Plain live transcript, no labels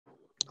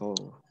go.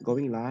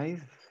 Going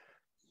live.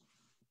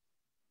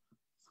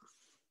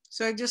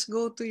 So I just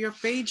go to your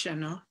page,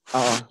 ano?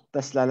 Oo,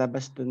 tas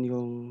lalabas dun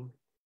yung...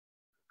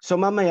 So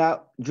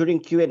mamaya, during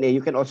Q&A,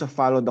 you can also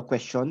follow the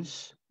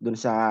questions dun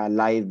sa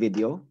live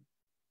video.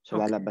 So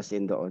Okay. lalabas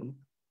din doon.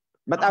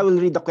 But I will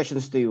read the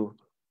questions to you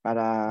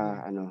para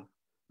ano.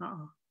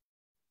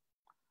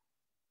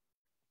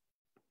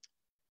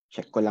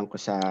 Check ko lang ko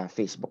sa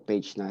Facebook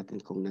page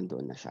natin kung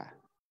nandoon na siya.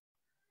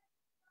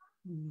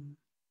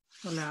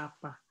 Wala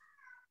pa.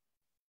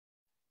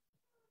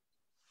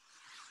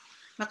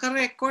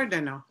 Naka-record,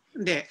 ano?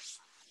 Hindi.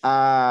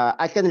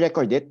 I can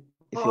record it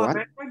if you want.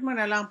 Record mo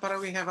na lang para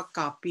we have a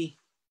copy.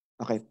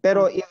 Okay.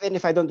 Pero even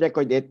if I don't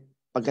record it,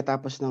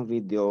 pagkatapos ng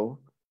video,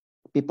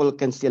 people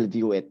can still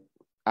view it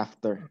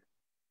after.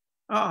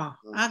 Oo.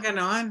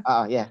 Ganon?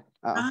 Yeah.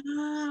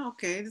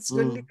 Okay. That's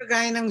good. Hindi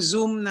kagaya ng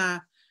Zoom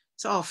na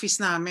sa office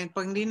namin.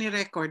 Pag hindi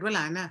ni-record,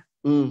 wala na.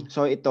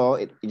 So it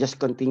just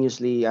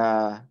continuously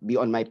be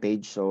on my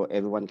page so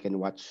everyone can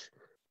watch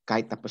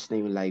kahit tapos na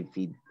yung live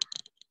feed.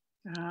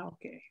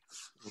 Okay.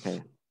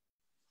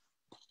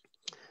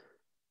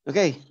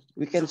 Okay,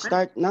 we can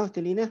start now,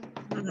 Thelina.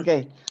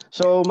 Okay,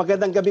 so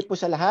magandang gabi po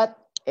sa lahat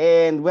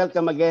and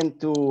welcome again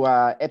to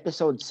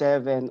episode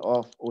 7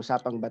 of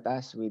Usapang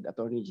Batas with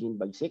Attorney Jean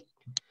Bagsic.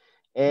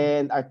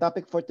 And our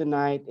topic for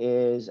tonight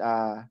is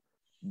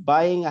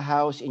buying a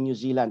house in New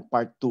Zealand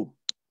part 2.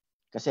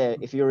 Kasi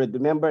if you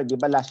remember, di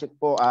ba last week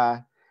po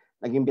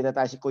nag-imbita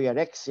tayo si Kuya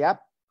Rex,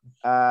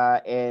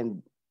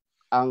 and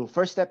ang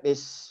first step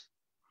is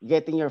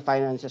getting your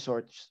finances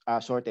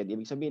sorted.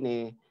 Ibig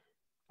sabihin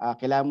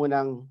kailangan mo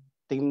nang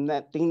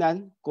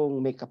tingnan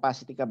kung may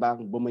capacity ka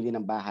bang bumili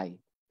ng bahay.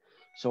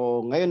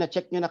 So ngayon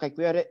na-check nyo na kay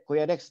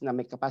Kuya Rex na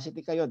may capacity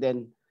kayo,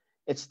 then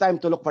it's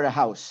time to look for a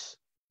house.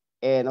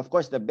 And of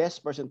course, the best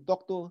person to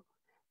talk to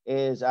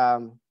is a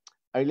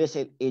real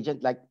estate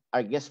agent like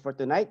our guest for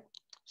tonight.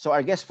 So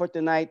our guest for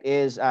tonight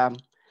is,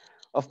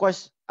 of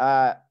course,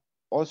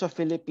 also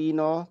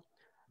Filipino,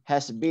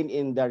 has been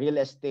in the real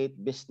estate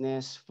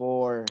business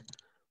for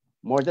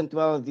more than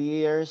 12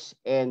 years,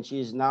 and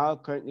she is now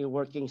currently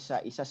working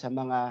sa isa sa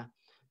mga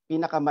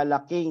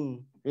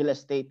pinakamalaking real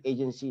estate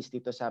agencies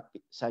dito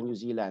sa New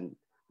Zealand,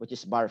 which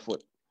is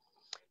Barfoot.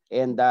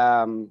 And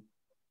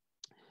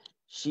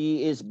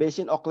she is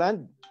based in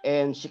Auckland,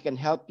 and she can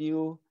help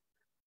you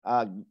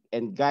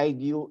and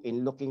guide you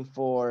in looking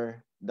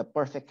for the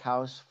perfect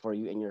house for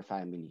you and your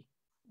family.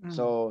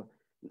 So,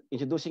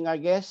 introducing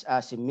our guest,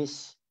 si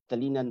Miss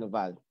Thelina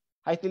Nuval.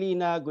 Hi,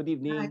 Thelina. Good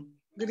evening. Hi.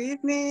 Good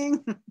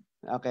evening.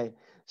 Okay.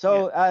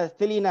 So,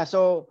 Thelina,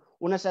 so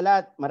una sa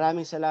lahat,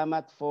 maraming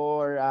salamat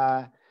for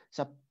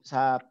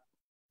sa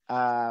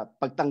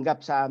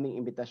pagtanggap sa aming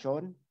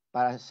imbitasyon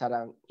para sa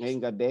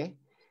ngayong gabi.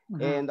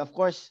 And of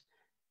course,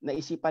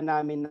 naisipan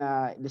namin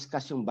na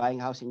discuss yung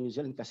buying house in New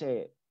Zealand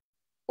kasi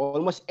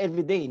almost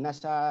every day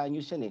nasa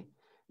news yan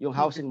yung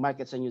housing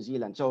market sa New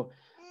Zealand. So,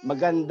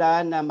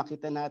 maganda na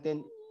makita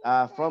natin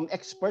from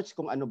experts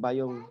kung ano ba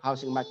yung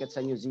housing market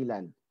sa New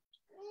Zealand.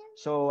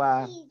 So,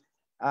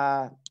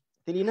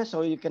 Thelina,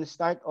 so you can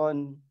start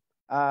on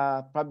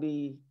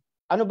probably,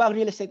 ano ba ang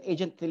real estate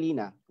agent,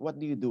 Thelina? What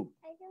do you do?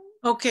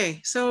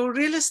 Okay, so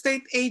real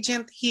estate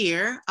agent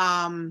here,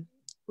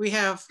 we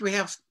have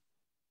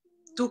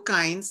two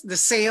kinds, the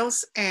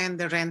sales and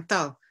the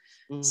rental.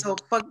 So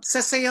pag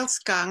sa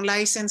sales ka, ang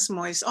license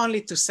mo is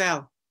only to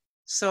sell.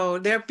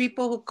 So there are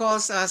people who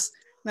calls us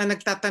na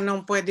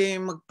nagtatanong pwede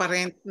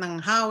magpa-rent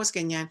ng house,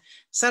 ganyan.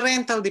 Sa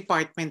rental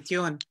department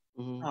yun.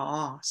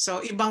 Oo.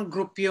 So ibang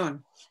group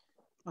yun.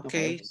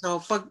 Okay. So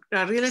pag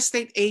real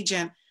estate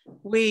agent,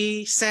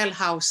 we sell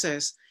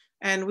houses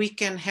and we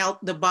can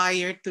help the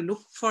buyer to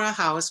look for a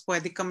house.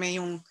 Pwede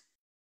kami yung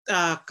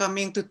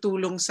kaming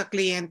tutulong sa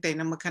kliyente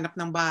na maghanap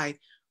ng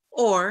bahay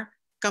or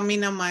kami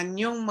naman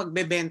yung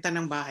magbebenta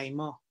ng bahay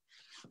mo.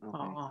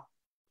 Oo.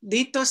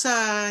 Dito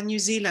sa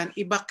New Zealand,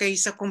 iba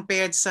kaysa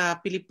compared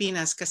sa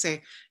Pilipinas kasi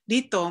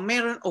dito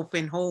meron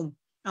open home.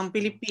 Ang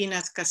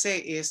Pilipinas kasi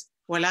is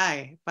wala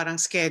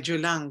parang schedule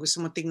lang.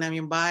 Gusto mo tignan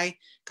yung bahay,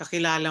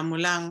 kakilala mo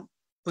lang,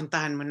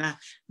 puntahan mo na.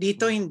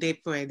 Dito hindi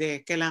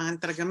pwede. Kailangan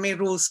talaga, may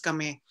rules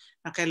kami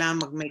na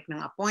kailangan mag-make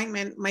ng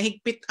appointment.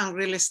 Mahigpit ang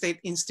Real Estate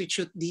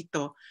Institute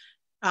dito,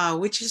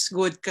 which is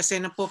good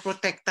kasi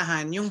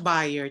napoprotektahan yung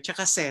buyer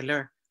tsaka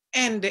seller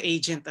and the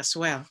agent as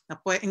well.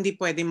 Hindi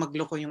pwede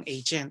magloko yung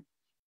agent.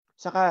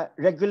 Saka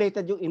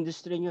regulated yung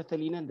industry nyo,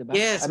 Thelina, di ba?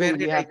 Yes, very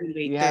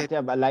regulated. We have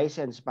to have a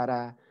license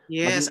para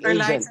yes,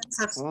 maging our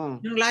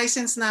agent. Yung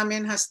license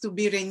namin has to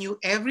be renewed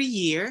every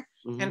year.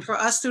 And for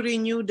us to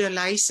renew the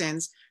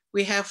license,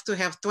 we have to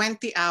have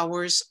 20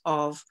 hours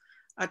of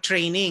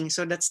training.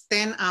 So that's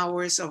 10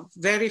 hours of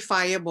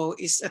verifiable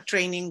is a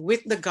training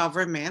with the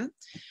government.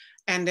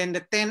 And then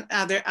the 10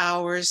 other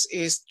hours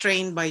is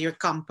trained by your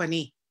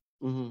company.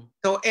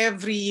 So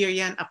every year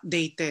yan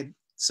updated.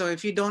 So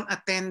if you don't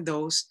attend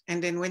those, and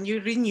then when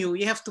you renew,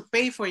 you have to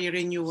pay for your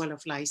renewal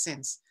of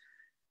license.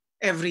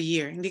 every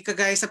year. Hindi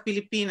kagaya sa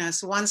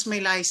Pilipinas, once may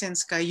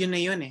license ka, yun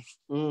na yun eh.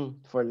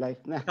 For life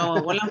na.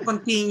 So, walang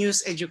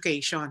continuous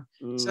education.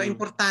 So,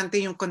 importante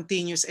yung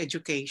continuous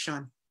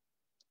education.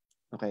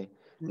 Okay.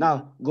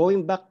 Now,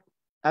 going back,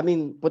 I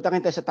mean, punta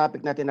tayo sa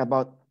topic natin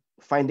about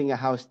finding a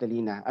house,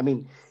 Thelina. I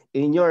mean,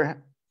 in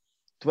your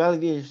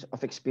 12 years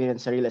of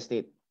experience sa real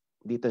estate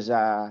dito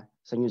sa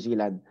New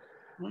Zealand,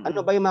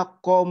 ano ba yung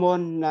mga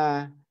common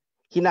na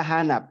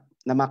hinahanap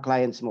ng mga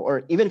clients mo,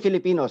 or even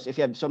Filipinos, if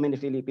you have so many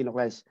Filipino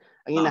clients,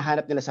 ang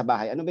hinahanap nila sa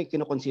bahay? Ano ba yung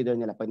kino-consider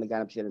nila pag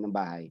naghanap sila ng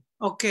bahay?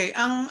 Okay,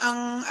 ang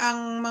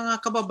mga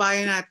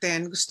kababayan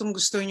natin,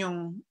 gustong-gusto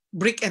yung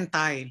brick and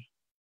tile.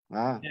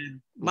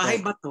 Bahay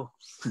ba to?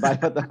 Bahay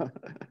ba to?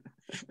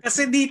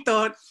 Kasi dito,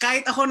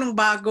 kahit ako nung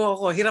bago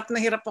ako, hirap na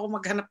hirap ako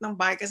maghanap ng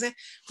bahay kasi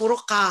puro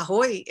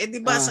kahoy. Eh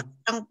di ba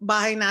ang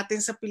bahay natin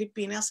sa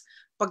Pilipinas,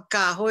 pag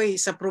kahoy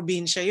sa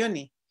probinsya 'yun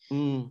eh.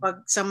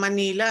 Pag sa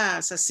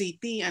Manila, sa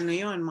city, ano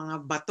 'yun,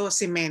 mga bato,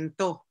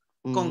 semento,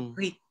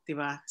 concrete, di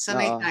ba?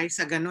 Sanay tayo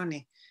sa ganun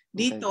eh.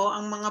 Dito,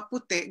 ang mga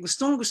puti,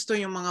 gustong-gusto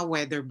yung mga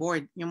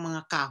weatherboard, yung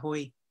mga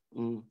kahoy.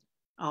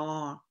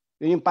 Oo.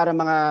 Yun yung para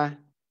mga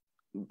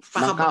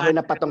kahoy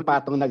na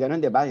patong-patong na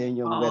gano'n, di ba?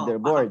 Yun yung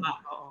weatherboard.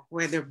 Oo,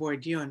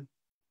 weatherboard yun.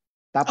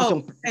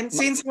 Tapos and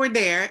since we're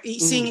there,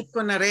 isingit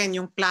ko na rin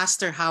yung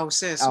plaster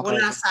houses. Okay.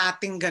 Wala sa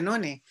ating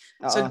gano'n eh.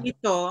 So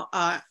dito,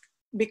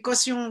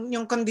 because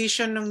yung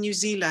condition ng New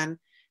Zealand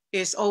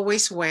is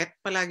always wet,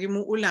 palagi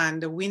mo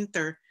ulan, the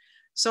winter.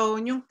 So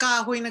yung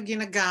kahoy na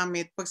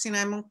ginagamit, pag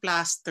sinabi mong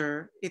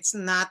plaster, it's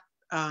not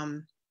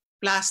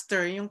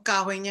plaster. Yung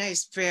kahoy niya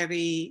is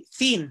very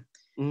thin.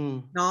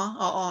 No?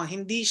 Oo,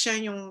 hindi siya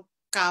yung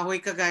kahoy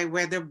kagaya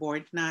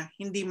weatherboard na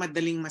hindi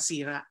madaling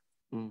masira.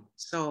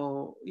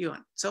 So, yun.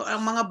 So,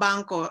 ang mga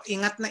bangko,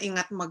 ingat na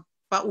ingat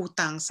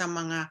magpautang sa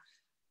mga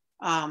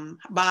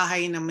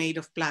bahay na made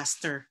of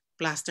plaster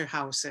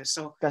houses.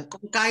 So,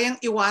 kung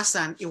kayang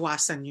iwasan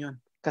yun.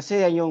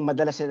 Kasi yan yung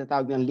madalas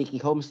tinatawag ng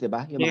leaky homes, di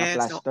ba? Yung mga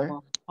plaster.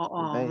 Oo.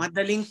 Okay.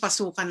 Madaling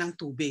pasukan ng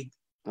tubig.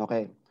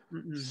 Okay.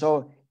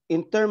 So,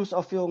 in terms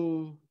of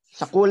yung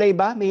sa kulay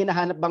ba, may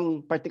hinahanap bang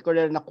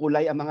particular na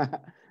kulay ang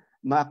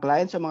mga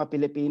clients o mga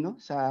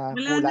Pilipino sa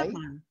kulay?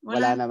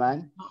 Wala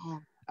naman. Oo.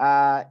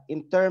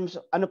 In terms,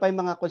 ano pa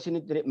yung mga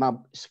consider,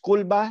 mga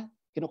school ba?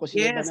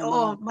 Yes,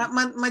 oo.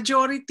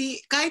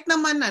 Majority, kahit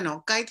naman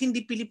kahit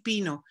hindi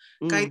Pilipino,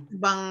 kahit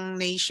ibang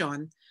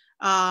nation,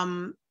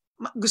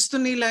 gusto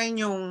nila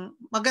yung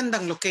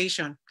magandang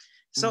location.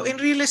 So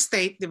in real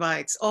estate, di ba,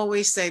 it's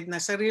always said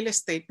na sa real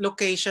estate,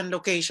 location.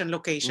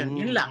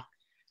 Yun lang.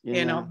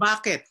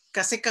 Bakit?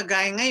 Kasi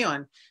kagaya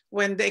ngayon,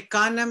 when the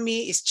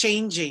economy is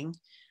changing,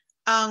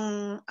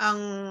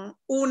 ang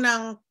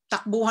unang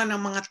takbuhan ng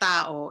mga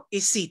tao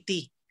is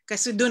city.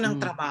 Kasi doon ang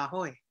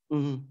trabaho eh.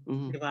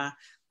 Di ba?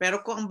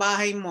 Pero kung ang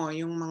bahay mo,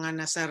 yung mga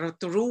nasa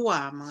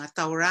Rotorua, mga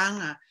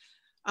Tauranga,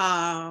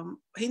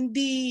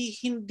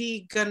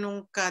 hindi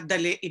ganun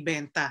kadali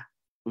ibenta.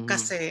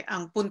 Kasi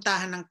ang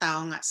puntahan ng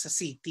tao nga sa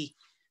city.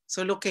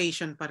 So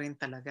location pa rin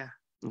talaga.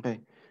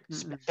 Okay.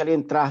 Especially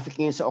yung traffic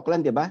ngayon sa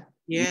Auckland, di ba?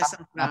 Yes,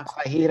 ang traffic.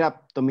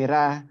 Napakahirap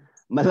tumira,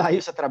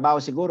 malayo sa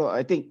trabaho siguro.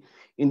 I think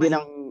hindi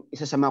lang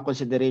isa sa mga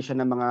consideration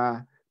ng mga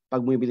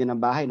pagbumibili ng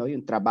bahay, no?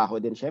 Yung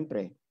trabaho din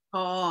syempre.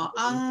 Oo,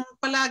 ang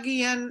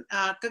palagi yan,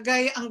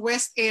 kagaya ang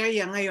West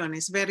area ngayon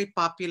is very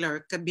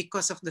popular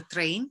because of the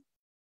train.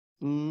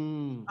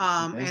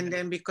 Okay. And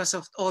then because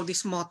of all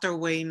this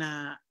motorway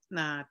na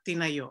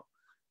tinayo.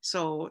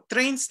 So,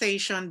 train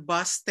station,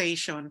 bus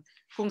station,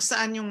 kung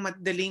saan yung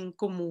madaling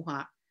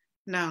kumuha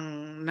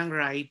ng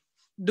ride,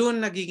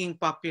 doon nagiging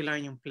popular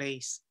yung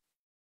place.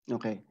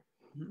 Okay.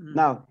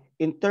 Now,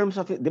 in terms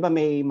of, di ba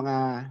may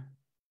mga,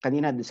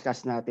 kanina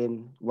discuss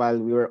natin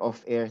while we were off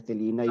air,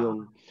 Thelina,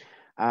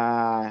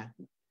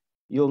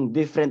 yung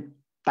different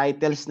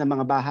titles ng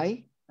mga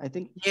bahay, I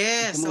think.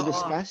 Yes. Mo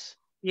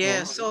discuss?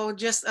 Yes. So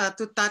just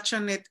to touch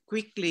on it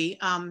quickly,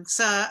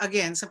 sa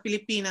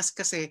Pilipinas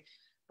kasi,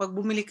 pag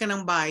bumili ka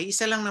ng bahay,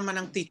 isa lang naman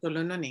ang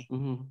titulo nun eh.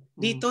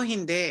 Dito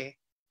hindi.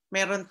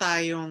 Meron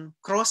tayong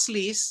cross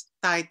lease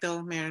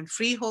title, meron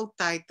freehold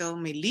title,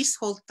 may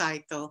leasehold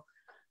title,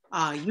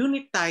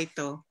 unit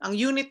title. Ang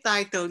unit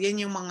title,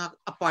 yan yung mga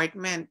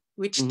apartment,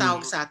 which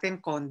tawag sa atin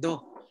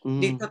condo.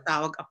 Dito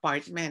tawag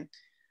apartment.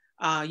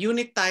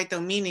 Unit title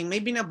meaning may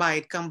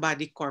binabayad kang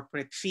body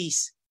corporate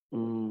fees.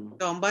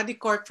 So ang body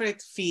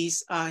corporate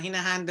fees,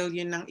 hinahandle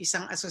yun ng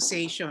isang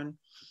association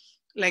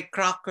like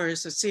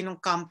Crockers, so sinong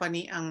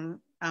company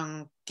ang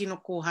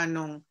kinukuha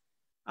nung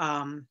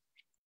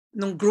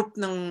group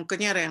ng,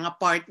 kunyari, ang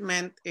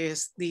apartment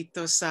is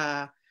dito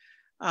sa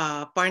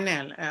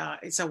Parnell.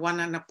 It's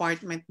an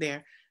apartment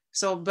there.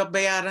 So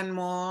babayaran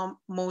mo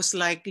most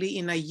likely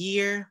in a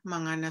year,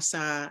 mga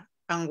nasa,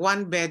 ang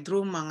one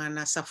bedroom, mga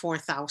nasa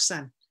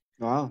 4,000.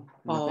 Wow.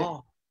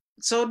 Oo.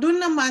 So doon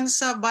naman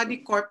sa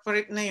body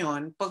corporate na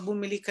yon, pag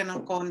bumili ka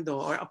ng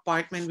condo or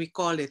apartment, we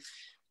call it,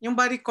 yung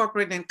body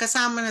corporate din,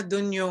 kasama na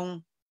doon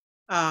yung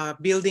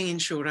building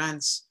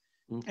insurance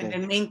and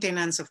then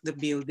maintenance of the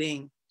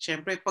building.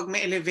 Siyempre, pag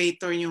may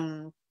elevator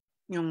yung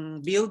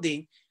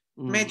building,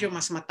 medyo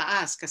mas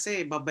mataas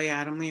kasi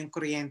babayaran mo yung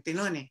kuryente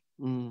noon eh.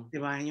 'Di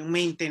ba? Yung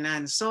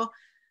maintenance. So,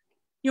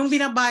 yung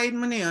binabayad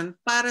mo na yun,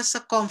 para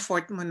sa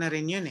comfort mo na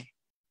rin yun eh.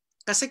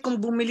 Kasi kung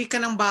bumili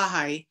ka ng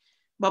bahay,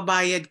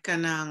 babayad ka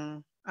ng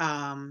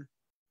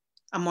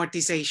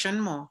amortization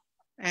mo.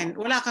 And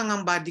wala kang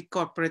ang body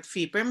corporate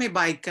fee, pero may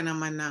bayad ka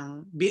naman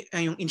ng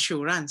yung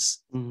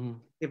insurance.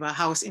 Diba?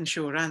 House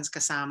insurance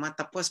kasama.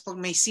 Tapos pag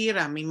may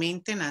sira, may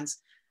maintenance,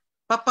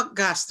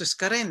 papaggastos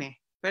ka rin eh.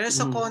 Pero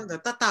sa condo,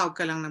 tatawag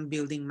ka lang ng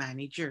building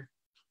manager.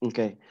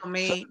 Okay. So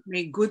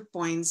may good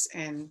points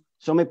and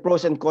so may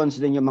pros and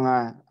cons din yung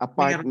mga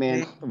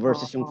apartment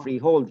versus yung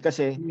freehold.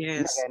 Kasi,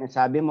 kaya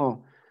nasabi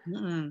mo,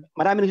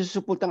 marami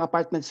nagsusupultang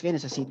apartments ngayon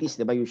sa cities,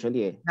 di ba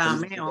usually eh?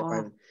 Dami,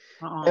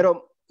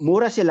 Pero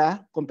mura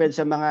sila compared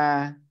sa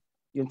mga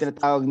yung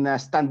tinatawag na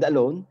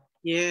standalone.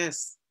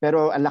 Yes.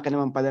 Pero ang laki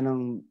naman pala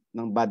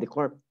ng body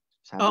corp.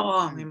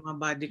 May mga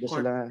body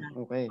corp.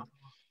 Okay.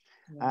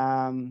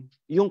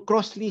 Yung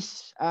cross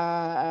lease,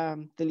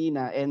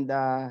 Thelina, and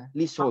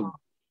leasehold.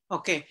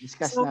 Okay.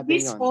 Discuss so natin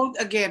leasehold,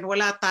 again,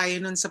 wala tayo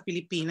nun sa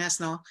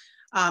Pilipinas, no?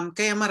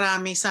 Kaya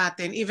marami sa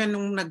atin, even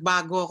nung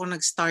nagbago ako,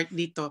 nag-start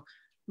dito,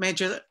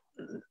 medyo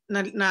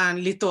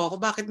nalito ako,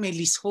 bakit may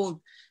leasehold?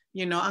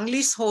 You know, ang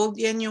leasehold,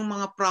 yan yung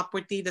mga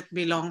property that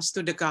belongs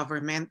to the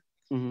government.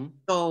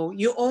 So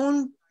you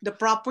own the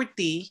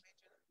property,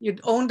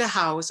 you'd own the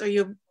house, or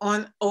you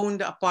own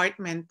the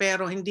apartment,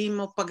 pero hindi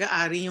mo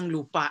pag-aari yung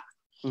lupa.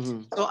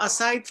 So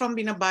aside from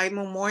binabayad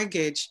mong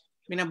mortgage,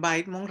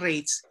 binabayad mong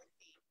rates,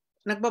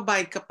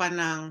 nagbabayad ka pa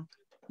ng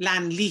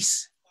land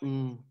lease.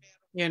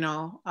 You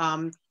know,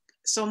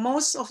 so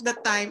most of the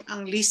time,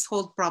 ang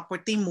leasehold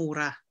property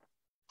mura.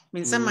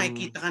 Minsan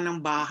makikita ka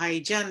ng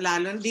bahay dyan.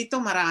 Lalo dito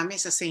marami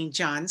sa St.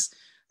 John's.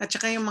 At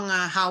saka yung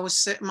mga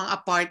house, mga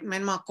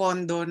apartment, mga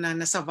condo na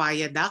nasa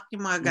viaduct,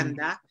 yung mga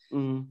ganda,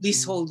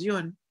 leasehold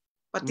yun.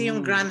 Pati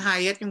yung Grand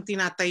Hyatt, yung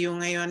tinatayo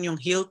ngayon,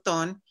 yung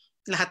Hilton,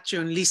 lahat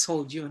yun,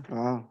 leasehold yun.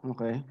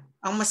 Okay.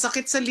 Ang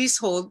masakit sa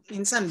leasehold,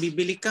 minsan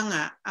bibili ka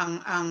nga,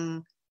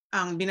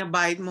 ang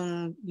binabayad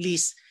mong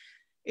lease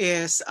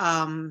is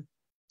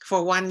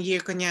for 1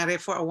 year, kunyari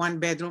for a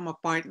 1-bedroom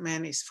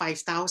apartment is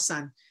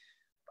 5,000.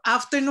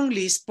 After nung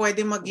lease,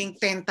 pwede maging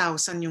 10,000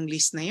 yung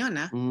lease na yun.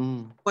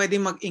 Pwede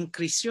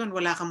mag-increase yun.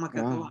 Wala kang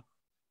magagawa.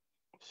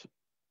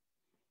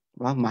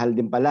 Mahal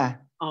din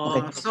pala.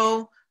 Okay.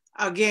 So,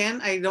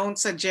 again, I don't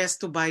suggest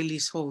to buy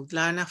leasehold.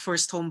 Lalo na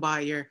first home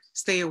buyer,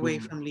 stay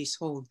away from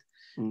leasehold.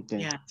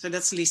 Okay. Yeah, so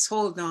that's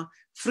leasehold. No?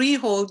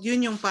 Freehold,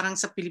 yun yung parang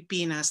sa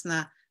Pilipinas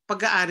na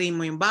pag-aari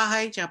mo yung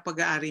bahay, tsaka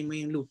pag-aari mo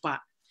yung lupa.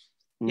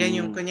 Yan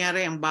yung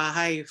kunyari ang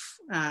bahay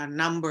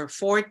number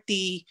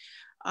 40,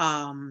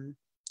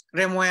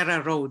 Remuera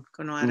Road,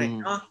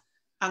 kunwari. No?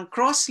 Ang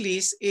cross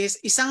lease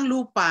is isang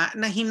lupa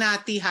na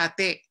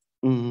hinati-hati.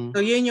 So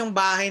yun yung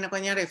bahay na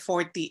kunyari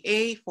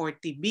 40A,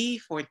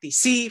 40B,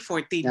 40C,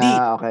 40D.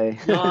 Okay.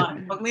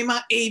 Yun. Pag may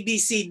mga A, B,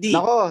 C, D,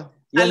 nako,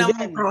 alam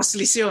mo cross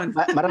lease yun.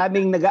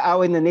 Maraming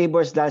nag-aaway na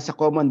neighbors dahil sa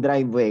common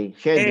driveway,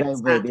 shared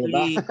driveway, di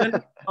ba?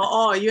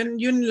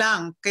 Yun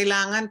lang.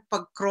 Kailangan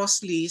pag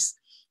cross lease,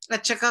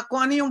 at saka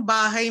kung ano yung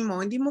bahay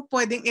mo, hindi mo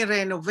pwedeng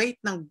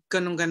i-renovate ng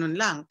ganun-ganun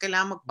lang.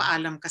 Kailangan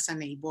magpaalam ka sa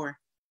neighbor.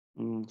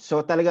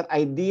 So talagang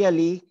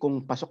ideally,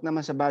 kung pasok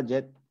naman sa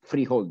budget,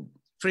 freehold.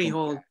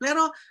 Freehold.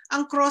 Pero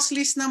ang cross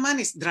lease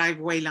naman is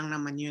driveway lang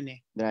naman yun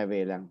eh.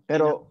 Driveway lang.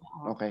 Pero,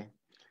 okay.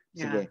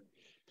 Sige. Yeah.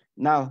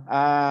 Now,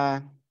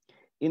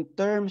 in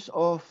terms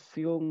of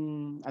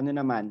yung, ano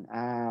naman,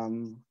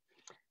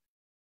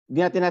 di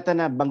natin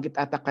nabanggit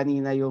ata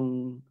kanina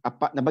yung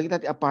nabanggit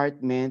natin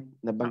apartment,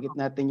 nabanggit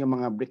natin yung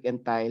mga brick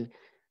and tile.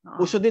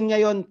 Uso din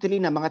ngayon,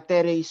 Thelina, mga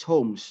terrace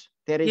homes,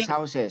 terrace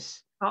houses.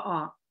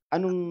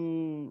 Anong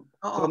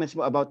comments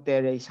mo about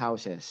terrace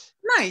houses?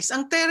 Nice.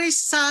 Ang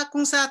terrace,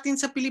 kung sa atin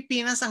sa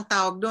Pilipinas, ang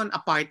tawag doon,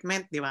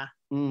 apartment, di ba?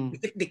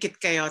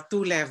 Dikit-dikit kayo,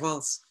 2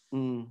 levels.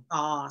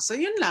 So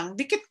yun lang.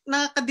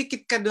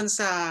 Nakadikit ka doon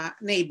sa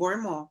neighbor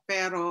mo,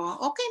 pero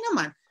okay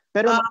naman.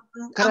 Pero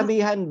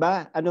karamihan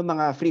ba? Ano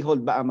mga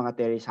freehold ba ang mga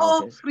terrace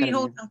houses?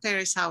 Freehold ang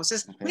terrace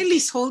houses. Okay. May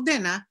leasehold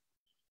din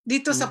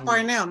Dito sa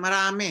Parnell,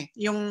 marami.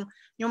 Yung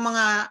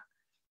mga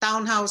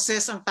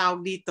townhouses ang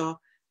tawag dito,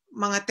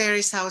 mga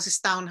terrace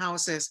houses,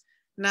 townhouses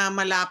na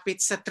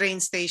malapit sa train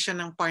station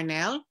ng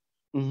Parnell.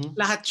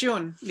 Lahat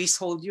yun,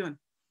 leasehold yun.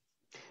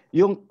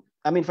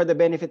 For the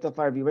benefit of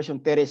our viewers,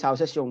 yung terrace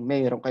houses, yung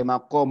mayroon kayo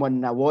mga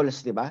common na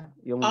walls, di ba?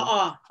 Yung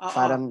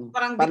parang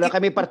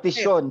kami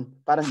partisyon,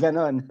 parang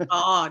ganon.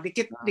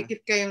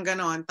 Dikit kayong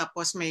ganon.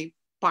 Tapos may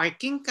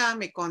parking ka,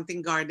 may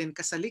konting garden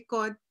ka sa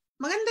likod.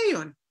 Maganda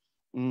yun.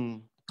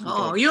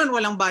 Okay. Yun,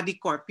 walang body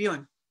corp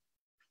yun.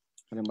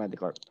 Walang body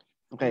corp.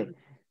 Okay.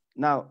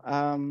 Now,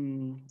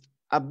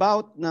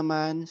 about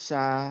naman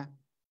sa,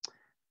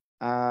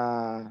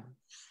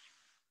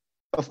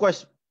 of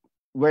course,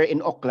 we're in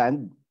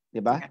Auckland,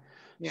 di ba?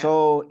 Yeah.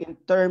 So, in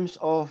terms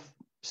of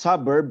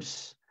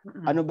suburbs,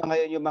 ano ba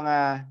ngayon yung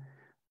mga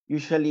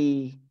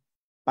usually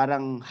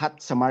parang hot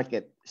sa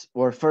market?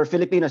 Or for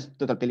Filipinos,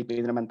 total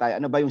Filipino naman tayo,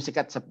 ano ba yung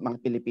sikat sa mga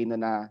Pilipino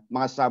na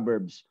mga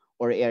suburbs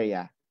or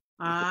area?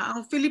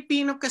 Ang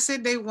Filipino kasi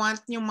they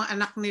want yung mga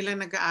anak nila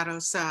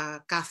nag-aaral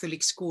sa Catholic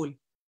school.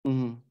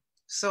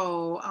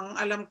 So, ang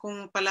alam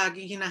kong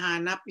palaging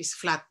hinahanap is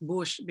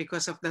Flatbush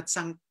because of that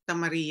Santa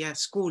Maria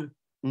School.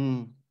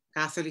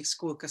 Catholic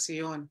school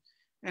kasi yon.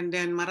 And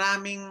then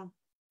maraming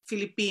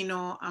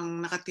Filipino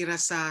ang nakatira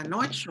sa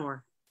North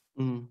Shore.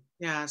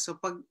 Yeah, so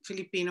pag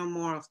Filipino,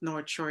 more of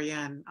North Shore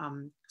yan,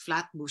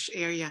 Flatbush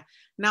area.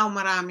 Now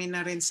marami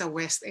na rin sa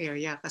West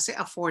area kasi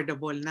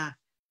affordable na.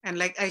 And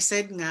like I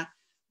said nga,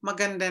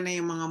 maganda na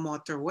yung mga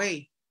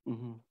motorway.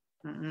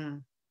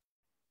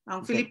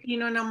 Ang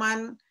Filipino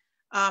naman,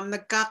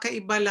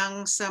 nagkakaiba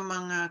lang sa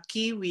mga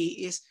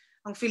Kiwi is,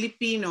 ang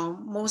Filipino,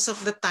 most of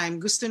the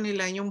time, gusto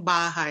nila yung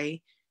bahay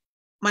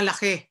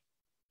malaki.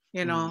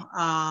 You know,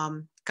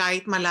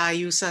 kahit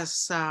malayo sa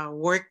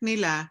work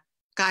nila,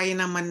 kaya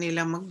naman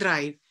nila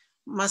mag-drive.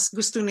 Mas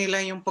gusto nila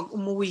yung pag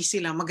umuwi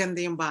sila,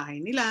 maganda yung bahay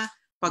nila.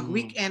 Pag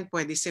weekend,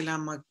 pwede sila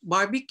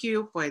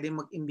mag-barbecue, pwede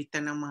mag-imbita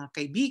ng mga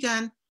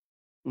kaibigan.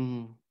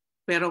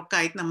 Pero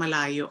kahit na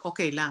malayo,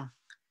 okay lang.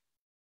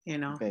 You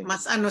know,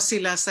 mas ano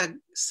sila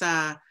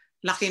sa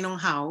laki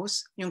ng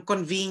house, yung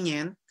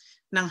convenient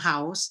ng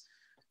house,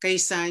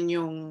 kaysa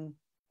yung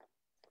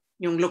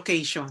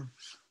location.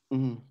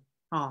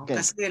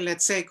 Kasi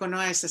let's say, kung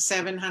sa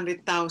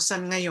 700,000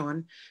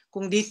 ngayon,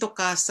 kung dito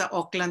ka sa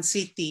Auckland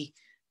City,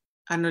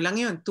 ano lang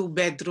yun,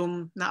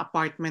 2-bedroom na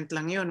apartment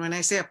lang yun. When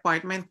I say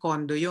apartment,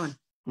 condo yun.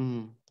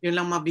 Yun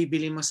lang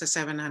mabibili mo sa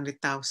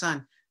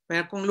 700,000.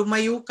 Pero kung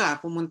lumayo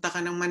ka, pumunta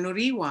ka ng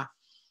Manuriwa,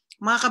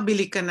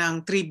 makakabili ka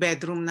ng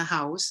 3-bedroom na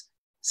house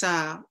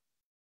sa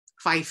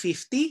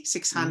 550,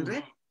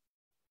 600.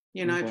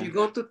 You know, if you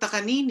go to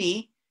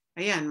Takanini,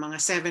 ayan,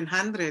 mga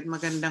 700,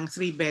 magandang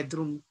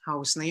 3-bedroom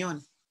house na yun.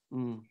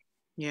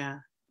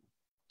 Yeah.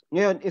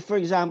 Ngayon, if for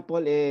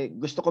example,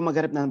 gusto ko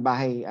maghanap ng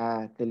bahay,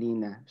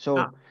 Thelina. So,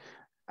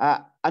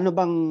 ano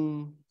bang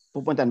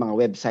pupuntahan? Mga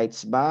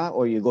websites ba?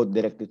 Or you go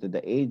directly to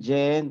the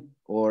agent?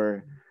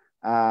 Or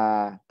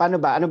paano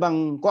ba? Ano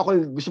bang, kung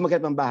ako gusto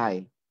maghanap ng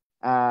bahay,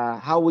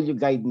 how will you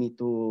guide me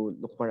to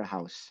look for a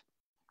house?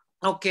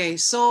 Okay,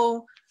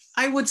 so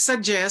I would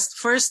suggest,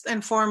 first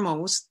and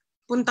foremost,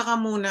 punta ka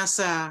muna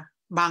sa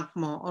bank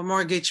mo o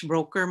mortgage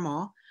broker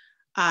mo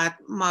at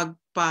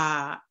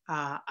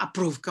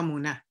magpa-approve ka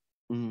muna.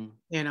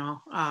 You know,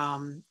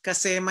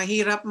 kasi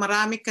mahirap,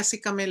 marami kasi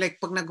kami, like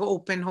pag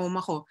nag-open home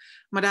ako,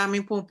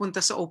 maraming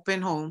pupunta sa open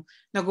home,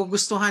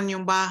 nagugustuhan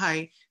yung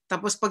bahay,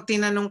 tapos pag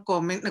tinanong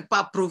ko,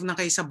 nagpa-approve na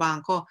kayo sa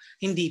bangko,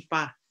 hindi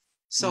pa.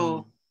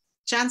 So,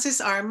 chances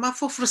are,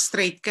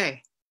 mafo-frustrate ka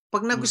eh.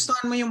 Pag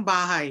nagustuhan mo yung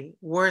bahay,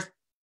 worth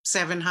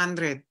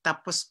 700,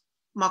 tapos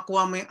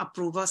makuha mo yung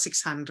approval,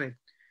 600.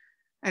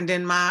 And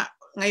then,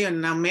 ngayon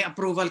na may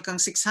approval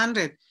kang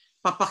 600,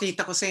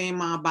 papakita ko sa yung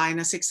mga bahay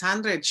na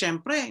 600.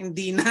 Siyempre,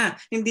 hindi na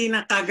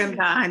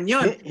kagandahan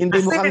yun.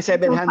 Hindi mukhang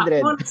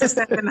 700. Sa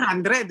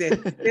 700 eh.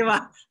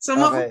 Diba? So,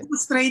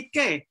 mafo-frustrate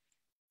ka eh.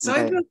 So,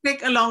 it will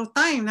take a long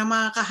time na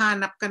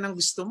makakahanap ka ng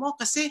gusto mo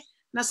kasi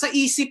nasa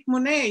isip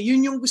mo na eh.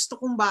 Yun yung gusto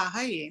kong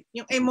bahay eh.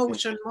 Yung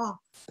emotion mo.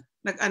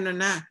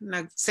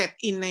 Nag-set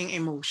in na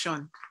yung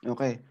emotion.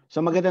 Okay. So,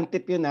 magandang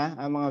tip yun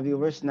mga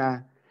viewers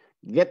na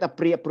get a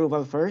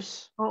pre-approval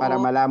first para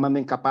malaman mo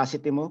yung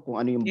capacity mo, kung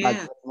ano yung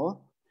budget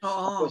mo.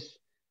 Tapos,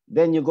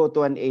 then you go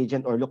to an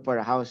agent or look for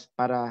a house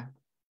para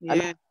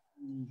be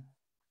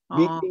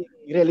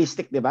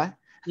realistic, di ba?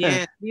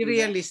 Yes, be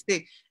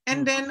realistic.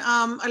 And then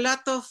a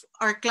lot of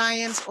our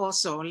clients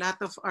also, a lot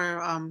of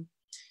our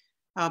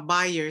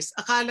buyers,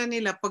 akala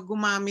nila pag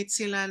gumamit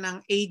sila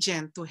ng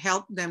agent to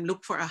help them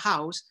look for a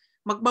house,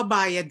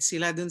 magbabayad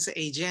sila dun sa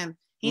agent.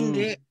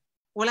 Hindi.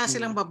 Wala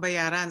silang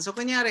babayaran. So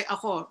kunyari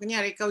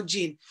ikaw,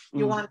 Jean,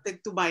 you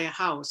wanted to buy a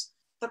house.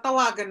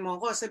 Tatawagan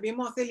mo ako, sabi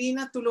mo,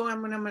 Thelina, tulungan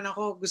mo naman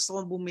ako, gusto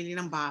kong bumili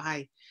ng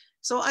bahay.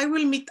 So I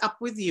will meet up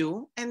with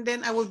you and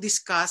then I will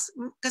discuss,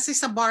 kasi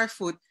sa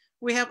Barfoot,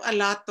 we have a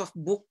lot of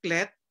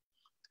booklet,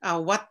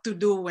 what to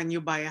do when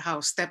you buy a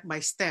house, step by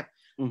step.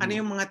 Ano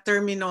yung mga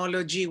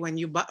terminology when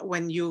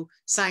you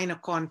sign a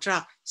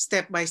contract,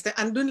 step by step.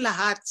 Andun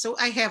lahat. So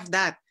I have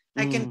that.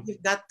 I can give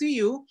that to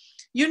you.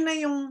 Yun na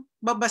yung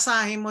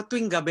babasahin mo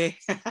tuwing gabi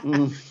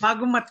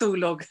bago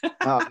matulog.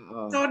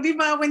 So di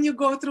ba, when you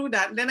go through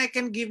that, then I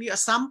can give you a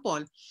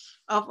sample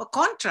of a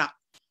contract.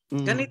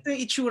 Ganito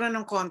yung itsura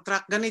ng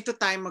contract, ganito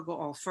tayo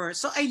mag-o-offer.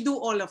 So I do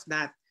all of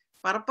that.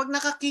 Para pag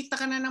nakakita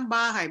ka na ng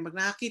bahay,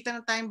 nakakita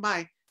na tayong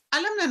bahay,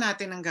 alam na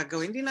natin ang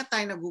gagawin, hindi na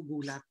tayo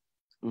nagugulat.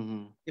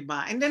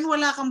 Diba? And then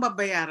wala kang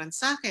babayaran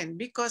sa akin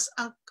because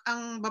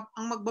ang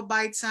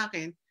magbabayad sa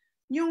akin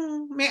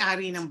yung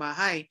may-ari ng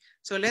bahay.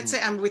 So let's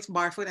say I'm with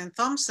Barfoot and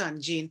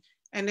Thompson, Jean,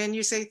 and then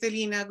you say,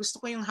 Thelina,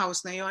 gusto ko yung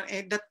house na yon.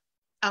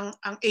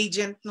 Ang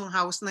agent ng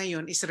house na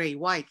yon is Ray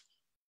White.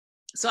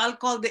 So I'll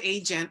call the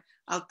agent,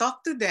 I'll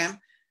talk to them,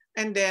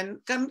 and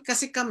then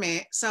kasi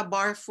kami sa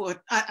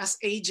Barfoot as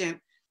agent,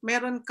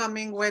 meron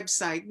kaming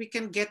website, we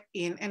can get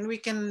in and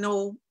we can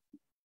know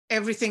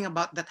everything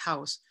about that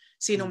house.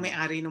 Sinong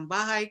may-ari ng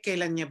bahay,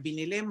 kailan niya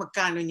binili,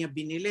 magkano niya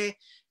binili,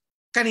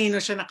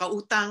 kanino siya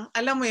nakautang.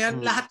 Alam mo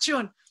yan, lahat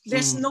yun.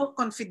 There's no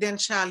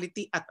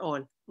confidentiality at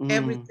all.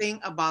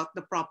 Everything about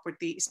the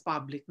property is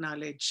public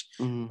knowledge.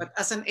 But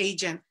as an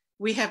agent,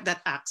 we have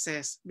that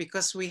access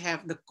because we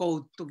have the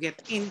code to get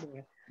in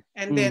there.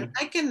 And then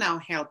I can now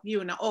help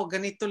you na,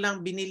 ganito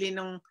lang binili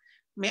nung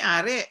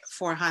may-ari,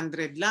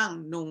 400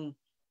 lang nung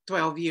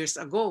 12 years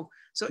ago.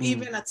 So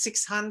even at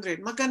 600,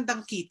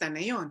 magandang kita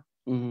na yun.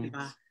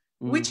 Diba?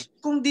 Which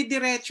kung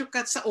didiretso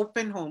ka sa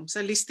open home,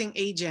 sa listing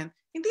agent,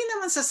 hindi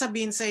naman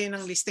sasabihin sa'yo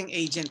ng listing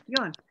agent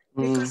yun.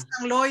 Because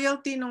ang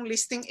loyalty ng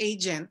listing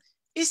agent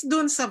is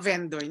dun sa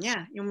vendor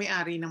niya, yung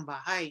may-ari ng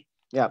bahay.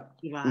 Yep.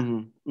 Diba?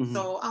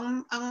 So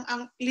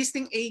ang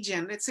listing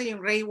agent, let's say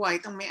yung Ray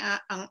White,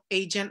 ang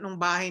agent ng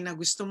bahay na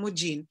gusto mo,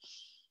 Jean,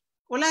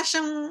 wala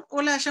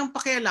siyang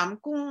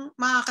pakialam kung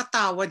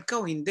makakatawad ka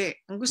o hindi.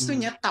 Ang gusto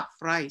niya top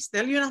price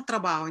dahil yun ang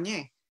trabaho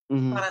niya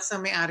para sa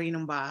may-ari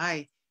ng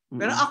bahay.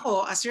 Pero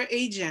ako as your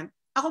agent,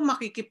 ako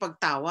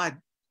makikipagtawad.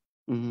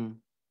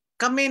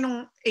 Kami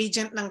nung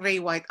agent ng Ray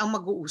White ang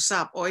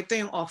mag-uusap, ito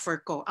yung offer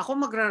ko. Ako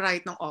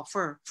magra-write ng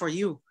offer for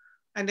you.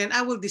 And then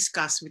I will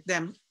discuss with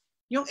them.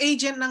 Yung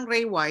agent ng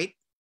Ray White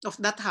of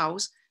that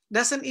house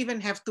doesn't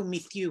even have to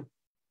meet you.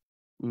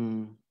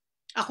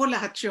 Ako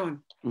lahat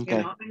yun. Okay.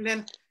 You know? And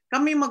then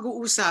kami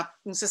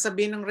mag-uusap kung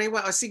sasabihin ng Ray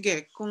White,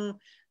 sige, kung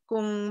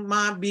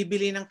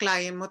mabibili ng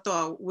client mo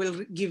to,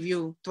 we'll give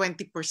you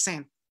 20%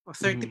 or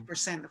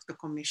 30% of the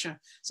commission.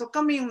 So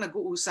kami yung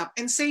nag-uusap.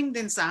 And same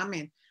din sa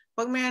amin.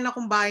 Pag mayroon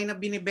akong bahay na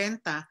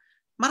binibenta,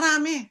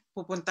 marami.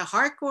 Pupunta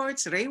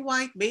Harcourts, Ray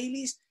White,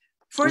 Baileys.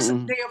 First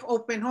day of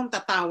open home,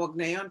 tatawag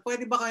na yon.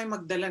 Pwede ba kayo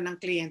magdala ng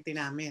kliyente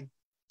namin?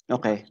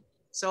 Okay.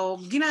 So,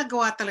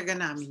 ginagawa talaga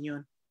namin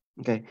yun.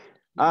 Okay.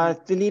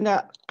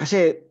 Thelina,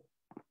 kasi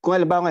kung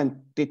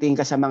alam titingin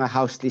ka sa mga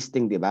house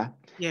listing, di ba?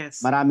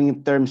 Yes.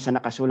 Maraming terms na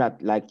nakasulat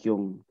like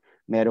yung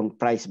merong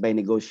price by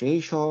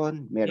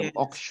negotiation, merong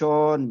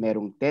auction,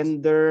 merong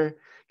tender.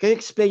 Can you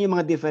explain yung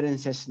mga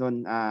differences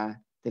nun,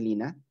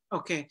 Thelina?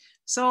 Okay.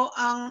 So,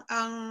 ang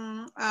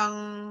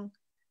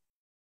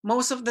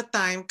most of the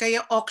time,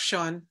 kaya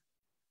auction,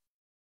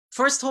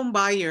 first home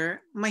buyer,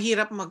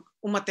 mahirap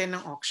umattend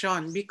ng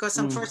auction because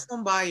ang first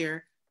home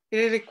buyer,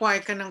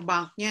 i-require ka ng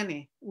bank niyan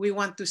eh. We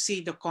want to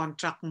see the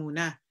contract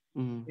muna.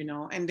 You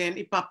know, and then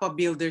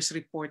ipapa-builder's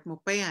report mo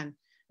pa yan.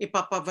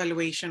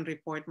 Ipapa-valuation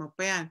report mo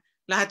pa yan.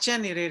 Lahat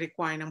yan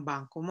i-require ng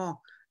banko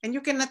mo. And you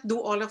cannot do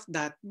all of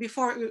that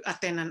before you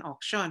attend an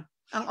auction.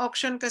 Ang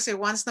auction kasi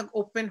once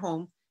nag-open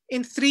home,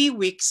 in 3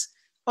 weeks,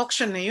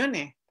 auction na yun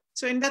eh.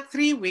 So in that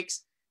 3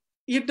 weeks,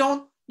 you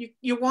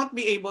won't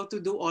be able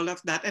to do all of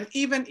that. And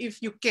even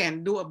if you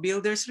can do a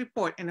builder's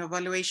report and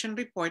evaluation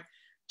report,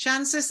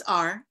 chances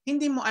are,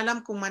 hindi mo alam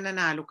kung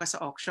mananalo ka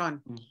sa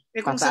auction. Eh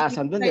kung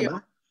pataasan dun, di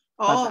ba?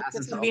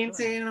 Sasabihin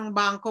sa'yo ng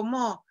banko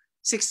mo,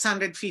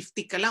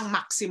 650 ka lang,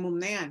 maximum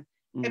na yan.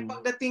 Eh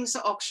pagdating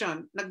sa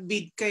auction,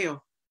 nag-bid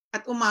kayo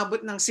at umabot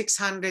ng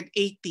 680,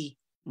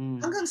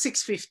 hanggang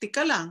 650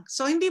 ka lang.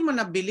 So hindi mo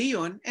nabili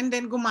yun and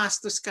then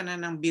gumastos ka na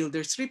ng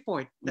builder's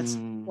report. That's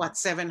what,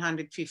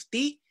 $750?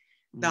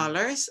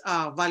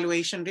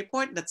 Valuation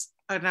report, that's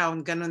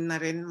around ganun na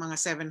rin, mga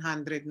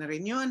 700 na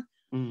rin yun.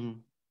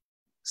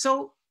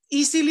 So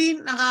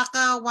easily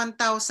nakaka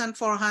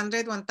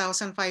 1,400,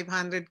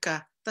 1,500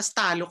 ka, tas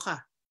talo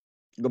ka.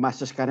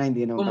 Gumastos ka na,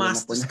 hindi naman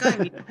Gumastos ka,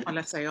 hindi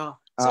pala sa'yo.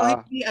 So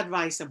hindi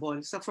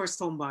advisable sa first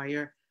home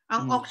buyer.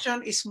 Ang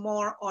auction is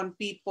more on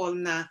people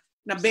na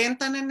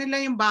nabenta na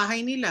nila yung bahay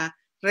nila,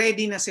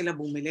 ready na sila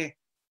bumili.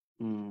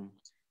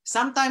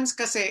 Sometimes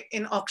kasi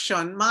in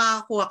auction,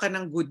 makakakuha ka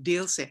ng good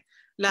deals eh.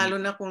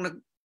 Lalo na kung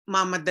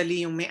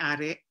nagmamadali yung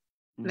may-ari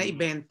na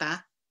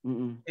ibenta.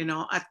 You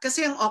know? At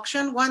kasi ang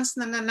auction, once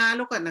na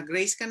nanalo ka,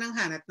 nag-raise ka ng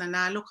hand at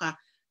nanalo ka,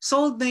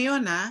 sold na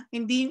yun ha.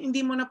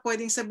 Hindi mo na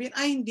pwedeng sabihin,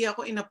 ay hindi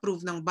ako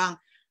in-approve ng bank.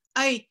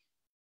 Ay,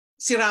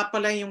 sira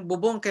pala yung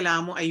bubong,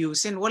 kailangan mo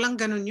ayusin. Walang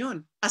ganun yun.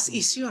 As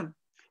is yun.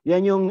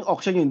 Yan yung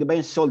auction yun, di ba?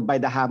 Yung sold by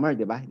the hammer,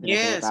 di ba?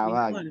 Yes,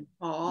 yun.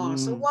 Oo.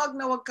 So wag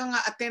ka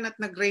nga attend at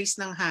nag-raise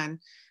ng hand.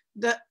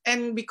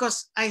 And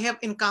because I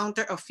have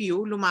encountered a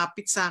few,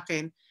 lumapit sa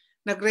akin,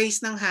 nag-raise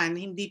ng hand,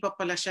 hindi pa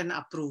pala siya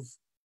na-approve.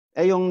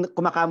 Eh yung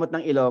kumakamot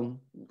ng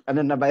ilong, ano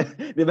na ba?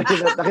 Di ba?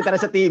 Nakita na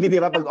sa TV, di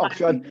ba? Pag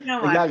auction,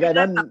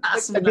 nagaganon,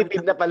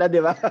 nag-bid na pala,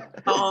 di ba?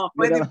 Oo,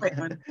 pwede pa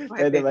yun.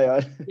 Pwede ba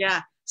yun?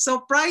 Yeah.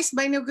 So price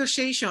by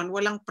negotiation,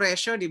 walang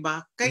pressure, di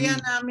ba? Kaya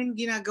namin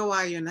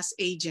ginagawa yun as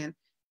agent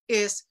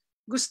is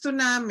gusto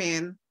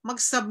namin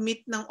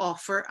mag-submit ng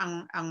offer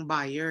ang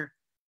buyer.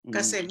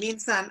 Kasi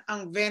minsan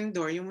ang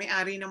vendor, yung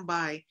may-ari ng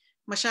bahay,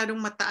 masyadong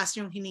mataas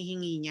yung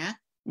hinihingi niya.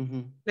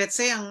 Let's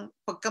say,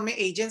 pag kami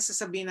agent,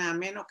 sasabihin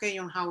namin, okay,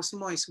 yung house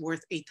mo is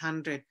worth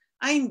 800.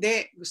 Ay,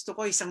 hindi. Gusto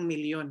ko 1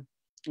 million.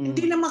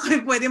 Hindi naman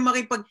kayo pwede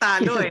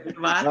makipagtalo eh, di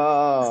ba?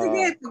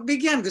 Sige,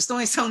 pagbigyan, gusto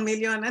ko 1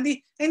 million.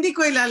 Hindi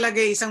ko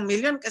ilalagay 1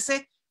 million kasi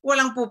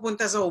walang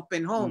pupunta sa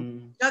open home.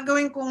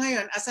 Gagawin ko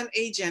ngayon, as an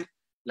agent,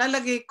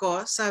 lalagay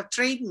ko sa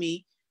Trade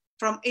Me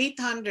from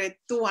 800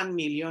 to 1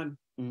 million.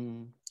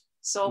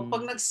 So,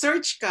 pag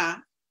nag-search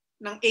ka,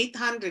 ng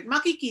 800,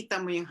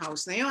 makikita mo yung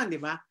house na yon, di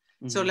ba?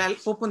 So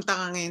pupunta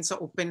ka ngayon sa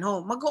open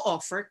home,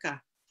 mag-o-offer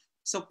ka.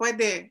 So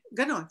pwede,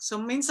 ganun.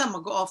 So minsan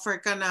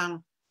mag-o-offer ka ng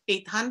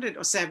 800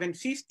 o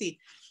 750.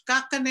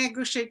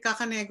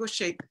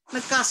 Kaka-negotiate,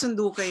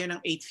 nagkasundo kayo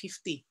ng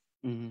 850.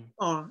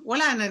 Oh,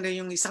 wala na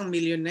yung 1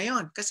 million na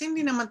yon. Kasi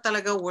hindi naman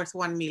talaga worth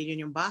 1 million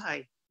yung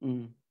bahay.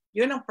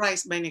 Yun ang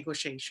price by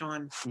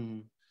negotiation.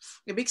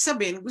 Ibig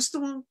sabihin,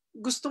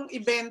 gustong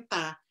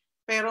ibenta,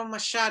 pero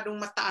masyadong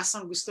mataas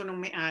ang gusto ng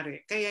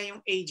may-ari. Kaya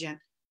yung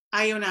agent,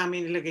 ayaw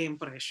namin ilagay yung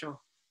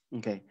presyo.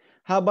 Okay.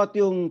 How about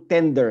yung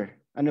tender?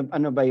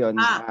 Ano ba yun?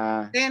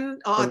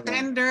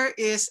 Tender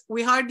is,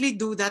 we hardly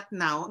do that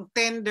now.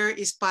 Tender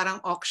is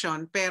parang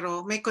auction,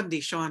 pero may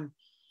condition.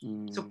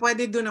 So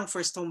pwede doon ang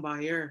first home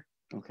buyer.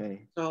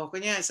 Okay. So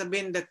kunya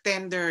sabihin the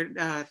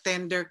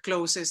tender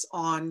closes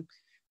on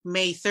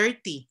May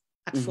 30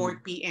 at 4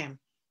 p.m.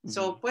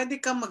 So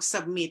pwede ka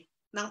mag-submit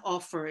ng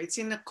offer.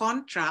 It's in a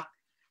contract.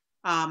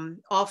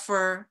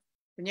 Offer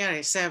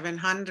kunyari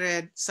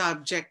 700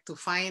 subject to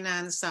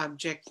finance,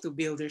 subject to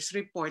builder's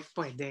report,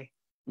 pwede.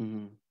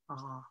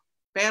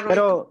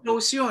 Pero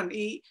close yun.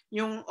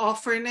 Yung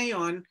offer na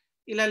yun,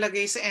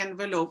 ilalagay sa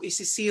envelope,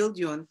 isi-sealed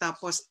yun,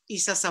 tapos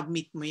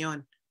isa-submit mo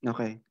yun.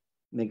 Okay.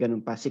 May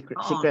ganun pa. Secret.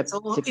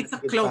 So it's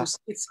a close.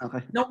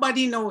 Okay.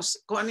 Nobody knows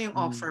kung ano yung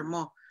offer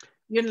mo.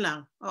 Yun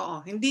lang.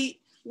 Oo. Hindi,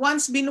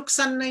 once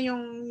binuksan na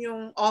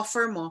yung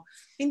offer mo,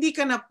 hindi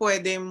ka na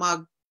pwede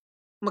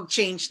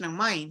mag-change ng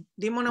mind.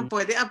 Hindi mo na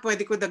pwede,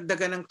 pwede ko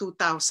dagdagan ng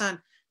 2,000.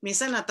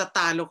 Minsan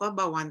natatalo ka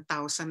ba,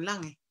 1,000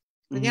 lang eh.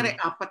 Kunyari,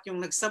 4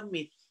 yung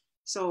nag-submit.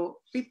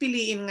 So,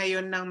 pipiliin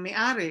ngayon ng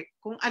may-ari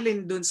kung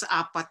alin dun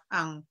sa 4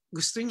 ang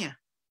gusto niya.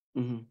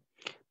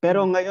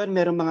 Pero ngayon,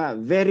 meron mga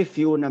very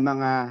few na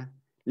mga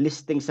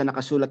listings na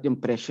nakasulat yung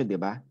presyo, di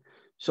ba?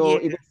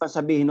 So, ibig pa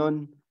sabihin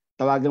nun,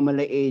 tawagan mo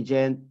lang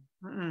agent,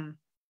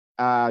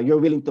 you're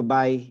willing to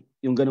buy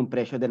yung ganung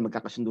presyo, then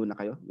magkakasundo na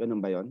kayo?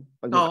 Ganun ba yun?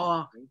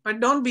 Oo. But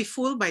don't be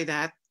fooled by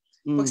that.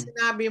 Pag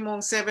sinabi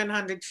mong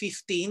 750,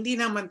 hindi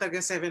naman taga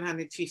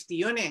 750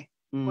 yun eh.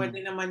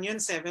 Pwede naman yun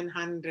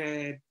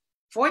 740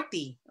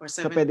 or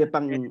 700. So pwede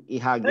pang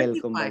ihagel,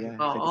 kumbaga.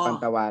 Pwede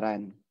pang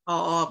tawaran.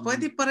 Oo.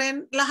 Pwede pa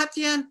rin. Lahat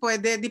yan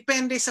pwede.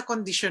 Depende sa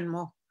condition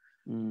mo.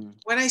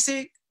 When I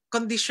say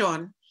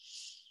condition,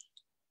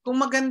 kung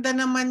maganda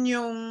naman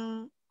yung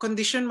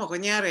condition mo,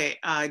 kunyari,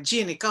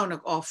 Jean, ikaw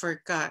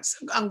nag-offer ka.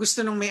 Ang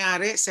gusto ng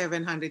may-ari,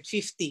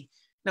 750.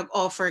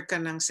 Nag-offer ka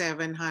ng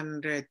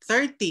 730.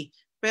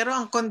 Pero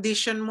ang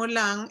condition mo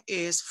lang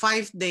is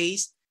 5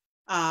 days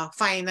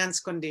finance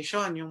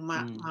condition, yung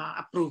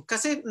ma-approve.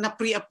 Kasi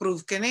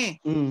na-pre-approve ka na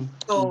eh.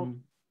 So,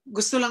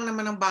 gusto lang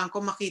naman ng bangko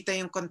makita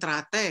yung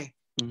kontrata eh.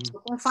 So,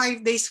 kung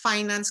 5 days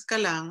finance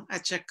ka lang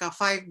at saka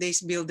 5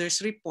 days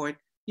builder's report,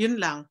 yun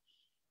lang.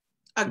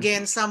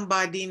 Again,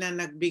 somebody na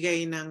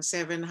nagbigay ng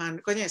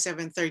 700, kunya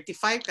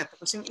 735 ka,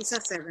 tapos yung isa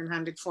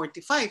 745,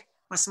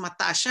 mas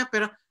mataas siya,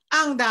 pero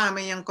ang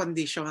dami niyang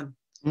condition.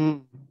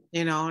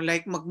 You know,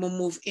 like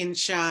mag-move in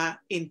siya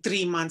in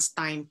 3 months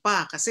time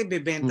pa kasi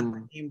bebenta pa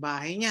niya yung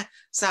bahay niya,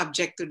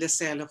 subject to the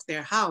sale of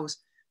their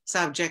house,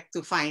 subject to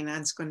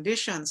finance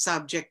conditions,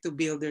 subject to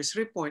builder's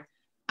report.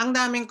 Ang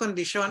daming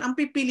kondisyon, ang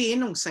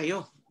pipiliin nung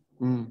sa'yo.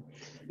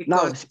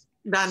 Because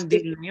done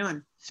deal na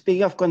yun.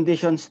 Speaking of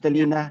conditions,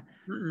 Thelina,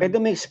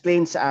 pwede mo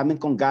explain sa amin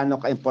kung gaano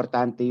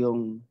ka-importante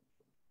yung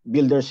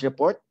builder's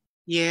report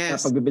sa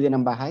pagbibili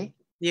ng bahay?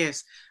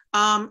 Yes.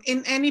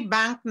 In any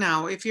bank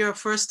now, if you're a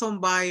first home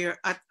buyer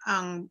at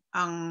ang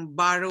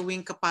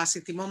borrowing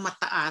capacity mo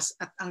mataas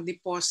at ang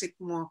deposit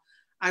mo,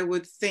 I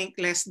would think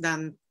less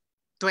than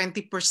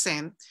 20%,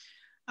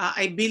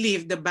 I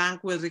believe the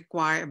bank will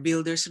require a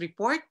builder's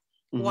report.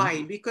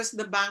 Why? Because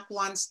the bank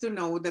wants to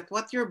know that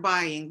what you're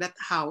buying, that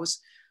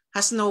house,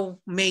 has no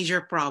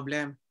major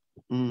problem.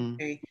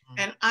 Okay?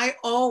 And I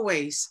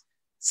always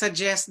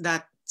suggest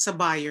that sa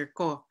buyer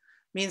ko.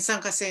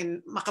 Minsan kasi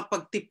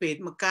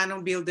makapagtipid,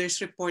 magkano builder's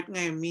report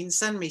ngayon?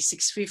 Minsan may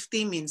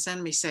 650,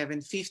 minsan may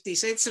 750.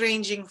 So it's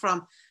ranging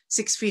from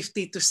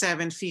 650 to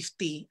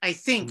 750, I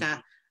think,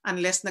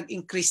 unless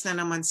nag-increase na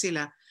naman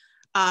sila.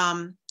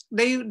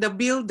 The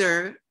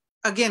builder,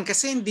 again,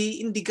 kasi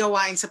hindi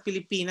gawain sa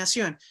Pilipinas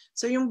yun.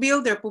 So yung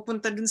builder,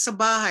 pupunta dun sa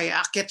bahay,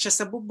 aakyat siya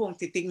sa bubong,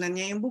 titignan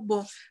niya yung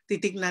bubong,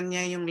 titignan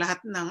niya yung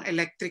lahat ng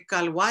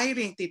electrical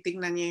wiring,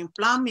 titignan niya yung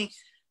plumbing,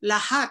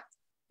 lahat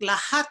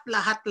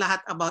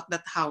about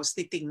that house,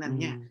 titignan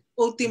niya.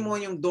 Ultimo,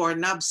 yung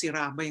doorknob,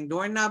 sira ba yung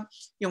doorknob?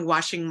 Yung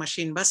washing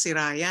machine ba,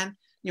 sira yan?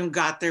 Yung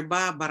gutter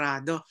ba,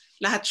 barado?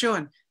 Lahat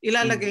yun.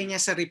 Ilalagay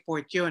niya sa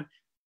report yun.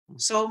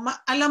 So,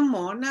 alam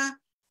mo na,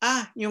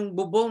 yung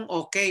bubong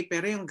okay,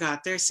 pero yung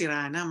gutter,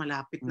 sira na,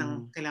 malapit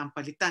ng kailangang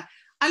palitan.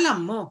 Alam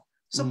mo.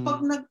 So,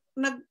 pag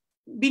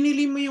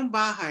binili mo yung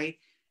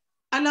bahay,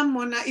 alam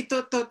mo na ito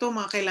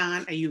mga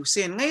kailangan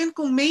ayusin. Ngayon,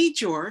 kung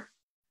major,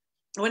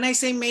 when I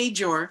say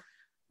major,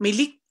 may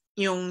leak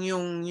yung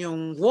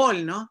wall,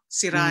 no?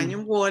 Siraan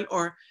yung wall,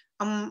 or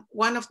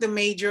one of the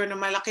major na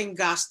malaking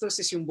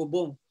gastos is yung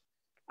bubong.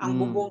 Ang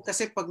bubong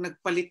kasi pag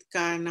nagpalit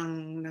ka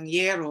ng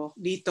yero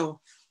dito,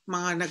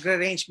 mga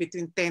nagre-range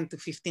between 10 to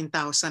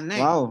 15,000 na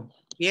eh. Wow.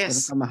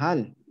 Yes. Ganun kamahal.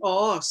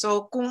 Oo.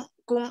 So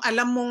kung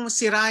alam mong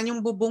siraan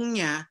yung bubong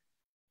niya,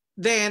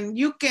 then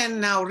you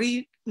can now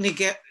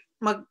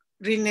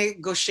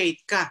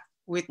mag-renegotiate ka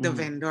with the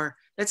vendor.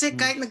 Let's say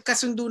kahit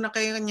nagkasundo na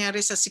kayo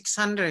kanyari sa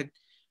 600,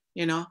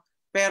 you know,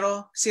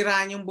 pero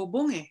siraan yung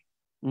bubong eh.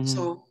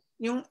 So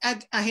yung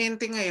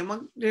ahente ngayon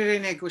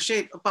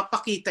mag-renegotiate o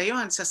papakita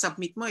yon sa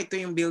submit mo, ito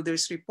yung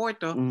builder's report,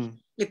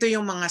 ito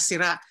yung mga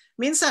sira.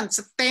 Minsan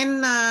sa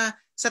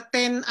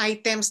 10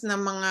 items na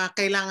mga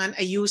kailangan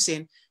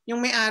ayusin,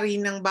 yung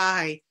may-ari ng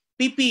bahay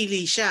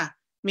pipili siya.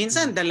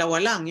 Minsan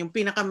dalawa lang, yung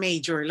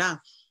pinaka-major lang.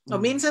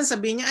 O minsan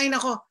sabihin niya, ay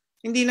nako,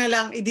 hindi na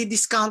lang,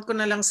 i-discount ko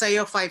na lang sa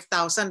iyo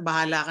 5,000,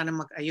 bahala ka na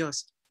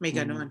mag-ayos. May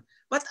ganoon.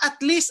 But at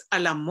least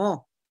alam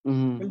mo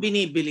yung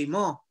binibili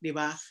mo, di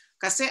ba?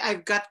 Kasi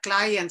I've got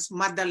clients,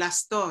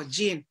 madalas to,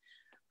 Jean,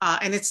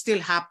 and it's still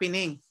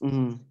happening.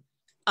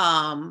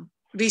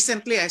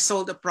 Recently, I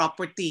sold a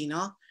property,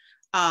 no?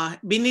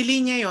 Binili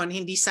niya yon,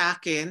 hindi sa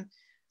akin,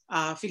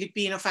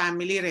 Filipino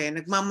family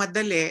rin,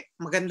 nagmamadali,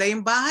 maganda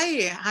yung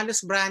bahay eh,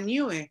 halos brand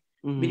new eh.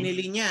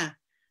 Binili niya.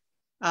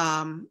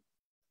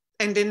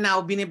 And then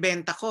now,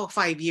 binibenta ko,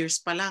 5 years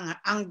pa lang.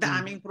 Ang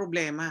daming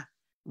problema.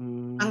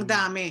 Ang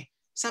dami.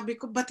 Sabi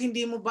ko, ba't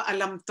hindi mo ba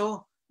alam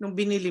to nung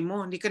binili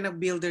mo? Hindi ka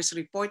nag-builder's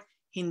report?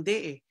 Hindi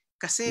eh.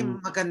 Kasi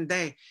maganda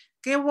eh.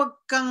 Kaya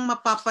huwag kang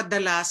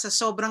mapapadala sa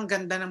sobrang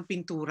ganda ng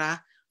pintura,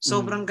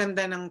 sobrang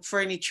ganda ng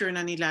furniture na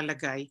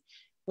nilalagay.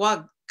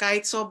 Huwag.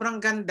 Kahit sobrang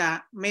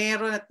ganda,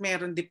 meron at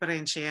meron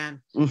diferensya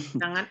yan.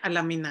 Kailangan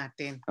alamin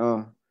natin.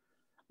 Oh.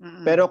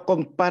 Pero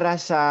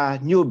kumpara sa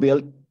new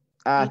build,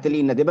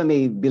 Thelina, di ba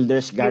may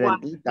builder's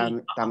guarantee?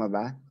 Tama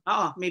ba?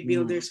 Oo, may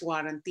builder's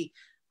warranty.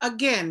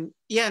 Again,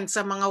 yan,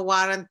 sa mga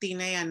warranty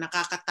na yan,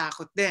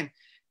 nakakatakot din.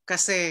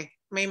 Kasi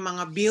may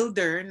mga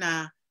builder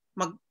na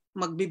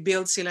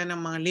magbibuild sila ng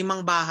mga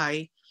 5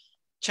 bahay,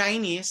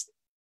 Chinese,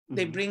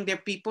 they bring their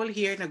people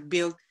here,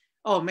 nag-build,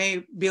 may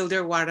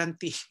builder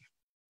warranty.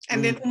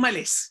 And then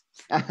umalis.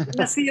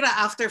 Nasira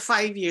after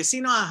 5 years,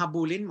 sino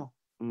hahabulin mo?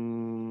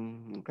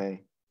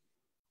 Okay.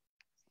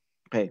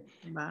 Okay.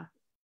 Diba?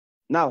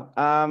 Now,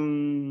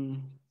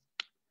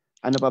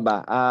 ano pa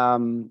ba?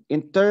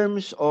 In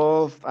terms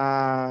of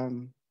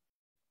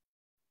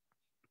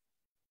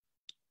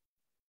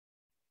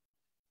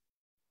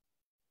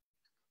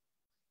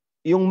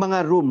yung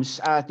mga rooms,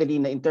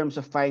 Thelina, in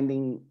terms of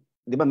finding,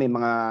 di ba may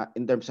mga,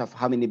 in terms of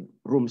how many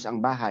rooms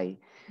ang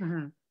bahay,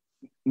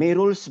 may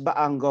rules ba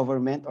ang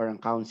government or ang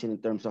council in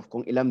terms of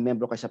kung ilang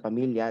membro ka sa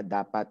pamilya,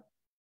 dapat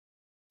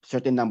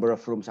certain number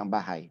of rooms ang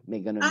bahay? May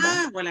ganun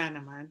ba? Wala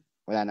naman.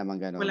 Wala naman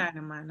ganun. Wala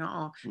naman,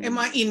 oo.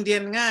 Mga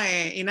Indian nga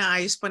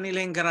inaayos pa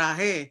nila yung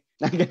garahe.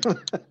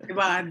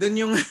 Diba?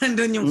 Doon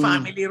yung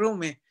family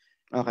room eh.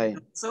 Okay.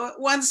 So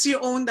once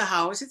you own the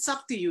house, it's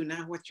up to you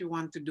na what you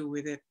want to do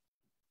with it.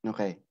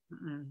 Okay.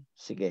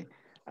 Sige.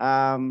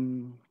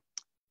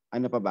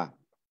 Ano pa ba?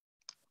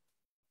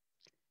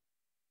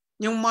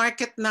 Yung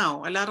market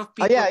now, a lot of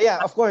people...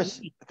 yeah, of course.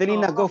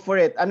 Thelina, go for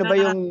it. Ano ba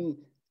yung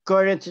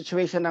current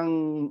situation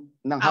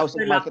ng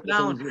housing market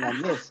sa New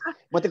Zealand? Yes.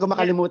 Buti ko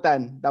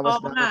makalimutan. That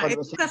was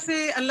Ito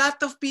kasi a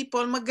lot of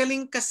people,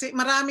 magaling kasi,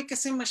 marami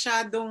kasi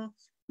masyadong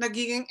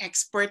nagiging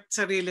expert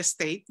sa real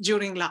estate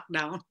during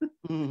lockdown.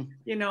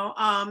 You know,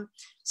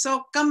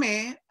 so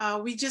kami,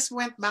 we just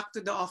went back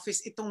to the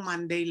office itong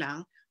Monday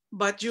lang.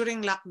 But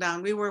during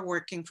lockdown, we were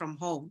working from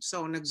home.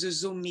 So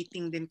nag-Zoom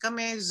meeting din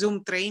kami,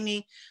 Zoom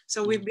training.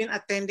 So we've been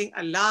attending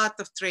a lot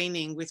of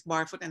training with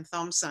Barfoot and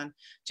Thompson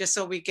just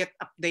so we get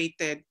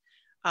updated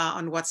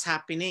on what's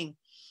happening.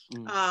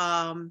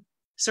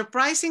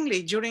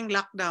 Surprisingly, during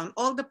lockdown,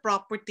 all the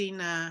property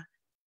na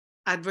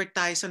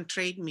advertised on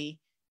Trade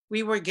Me,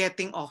 we were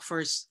getting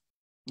offers.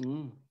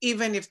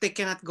 Even if they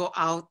cannot go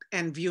out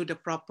and view the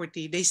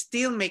property, they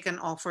still make an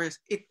offer.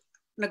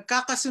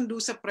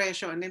 Nagkakasundo sa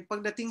presyo, and then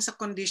pagdating sa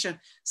condition,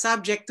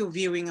 subject to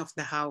viewing of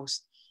the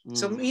house.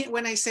 So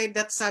when I say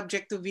that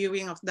subject to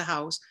viewing of the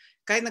house,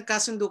 kahit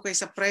nagkasundo kayo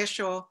sa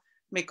presyo,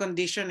 may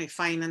condition, may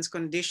finance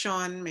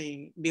condition,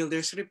 may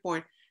builder's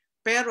report,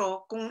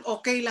 pero kung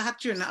okay lahat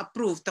yun,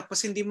 na-approve,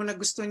 tapos hindi mo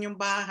nagustuhan yung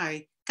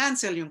bahay,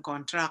 cancel yung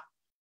contract.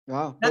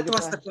 Wow, that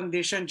was the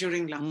condition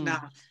during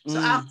lockdown. So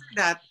after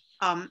that,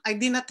 I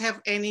did not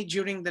have any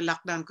during the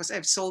lockdown because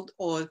I've sold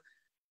all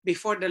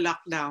before the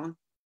lockdown.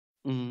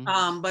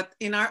 But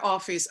in our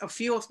office, a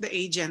few of the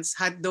agents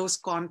had those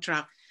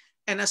contracts.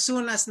 And as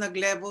soon as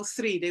nag-level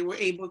 3, they were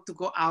able to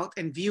go out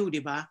and view,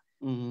 di ba?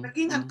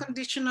 Naging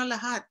unconditional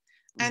lahat.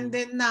 And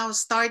then now,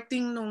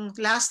 starting nung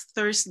last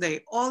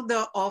Thursday, all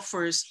the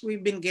offers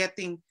we've been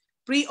getting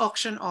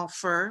pre-auction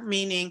offer,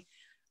 meaning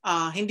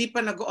hindi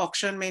pa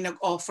nag-auction, may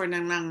nag-offer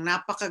ng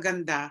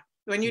napakaganda.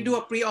 When you do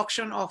a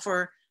pre-auction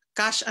offer,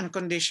 cash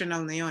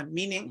unconditional na yon,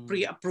 meaning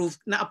pre-approved,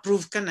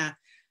 na-approve ka na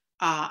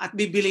at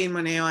bibiliin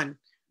mo na yon.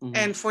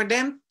 And for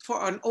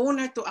an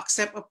owner to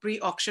accept a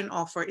pre-auction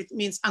offer, it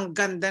means ang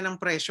ganda ng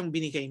presyong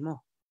binigay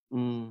mo.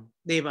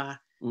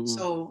 Diba?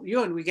 So,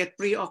 yun, we get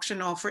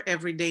pre-auction offer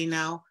every day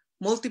now.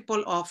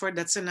 Multiple offer,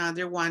 that's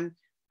another one.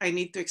 I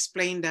need to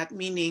explain that,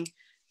 meaning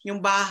yung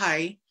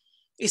bahay,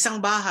 isang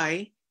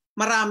bahay,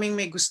 maraming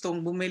may gustong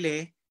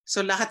bumili.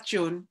 So lahat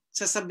yun,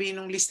 sasabihin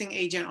ng listing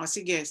agent, o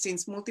sige,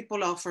 since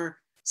multiple offer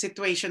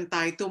situation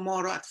tayo,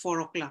 tomorrow at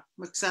 4 o'clock,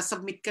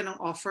 magsasubmit ka ng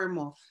offer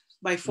mo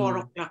by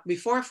 4 o'clock,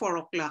 before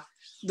 4 o'clock,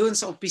 dun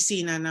sa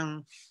opisina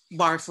ng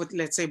Barfoot,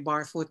 let's say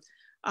Barfoot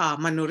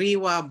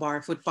Manuriwa,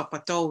 Barfoot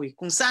Papatowi,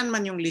 kung saan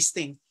man yung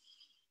listing.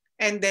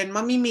 And then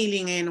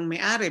mamimili ngayon ng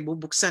may-ari,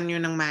 bubuksan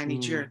yun ng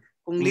manager.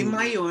 Kung 5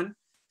 yun,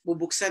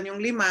 bubuksan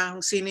yung 5,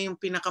 kung sino yung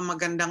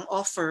pinakamagandang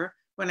offer.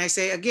 When I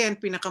say again,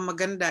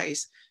 pinakamaganda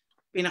is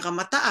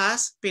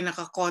pinakamataas,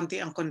 pinakakonti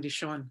ang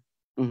kondisyon.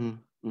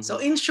 So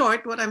in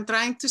short, what I'm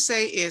trying to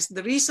say is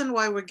the reason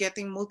why we're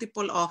getting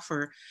multiple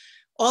offer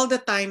all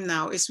the time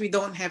now is we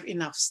don't have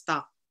enough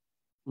stock.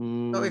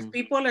 So if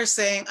people are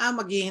saying,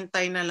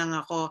 maghihintay na lang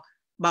ako,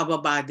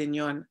 bababa din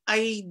yun.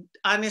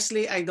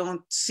 Honestly, I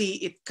don't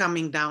see it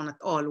coming down at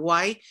all.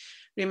 Why?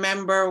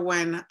 Remember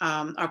when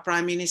our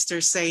Prime Minister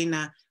say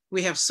na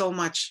we have so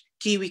much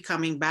kiwi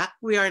coming back?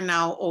 We are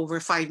now over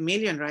 5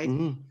 million, right?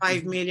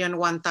 5 million,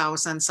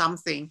 1,000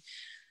 something.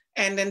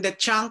 And then the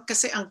chunk,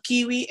 kasi ang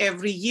kiwi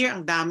every year,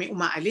 ang dami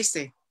umaalis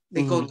eh.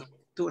 They go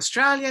to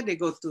Australia, they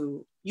go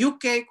to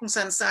UK, kung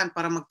saan-saan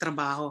para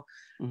magtrabaho.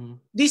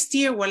 This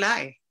year,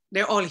 wala eh.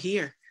 They're all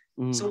here.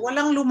 So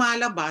walang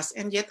lumalabas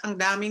and yet ang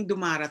daming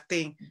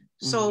dumarating.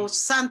 So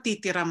saan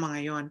titira mga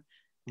yon?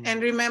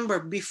 And remember,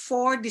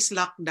 before this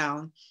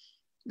lockdown,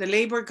 the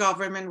Labor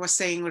government was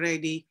saying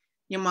already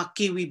yung mga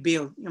kiwi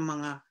build, yung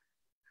mga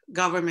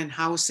government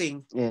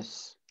housing.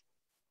 Yes.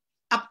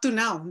 Up to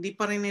now, hindi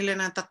pa rin nila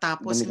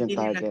natatapos, hindi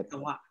nila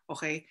nagawa.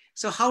 Okay?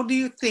 So how do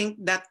you think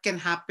that can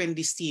happen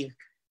this year?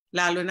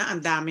 Lalo na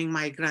ang daming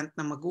migrant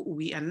na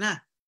mag-uuwian na.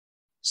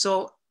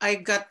 So I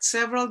got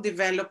several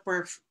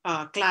developer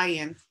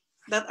clients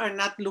that are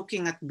not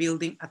looking at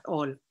building at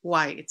all.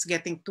 Why? It's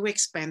getting too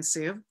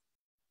expensive.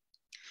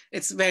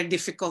 It's very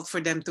difficult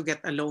for them to get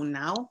a loan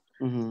now.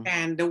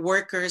 And the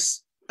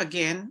workers,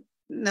 again,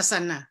 nasa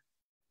na.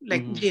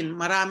 Like Jin,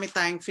 marami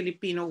tayong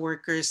Filipino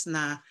workers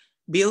na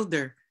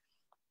builder.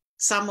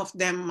 Some of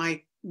them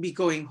might be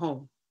going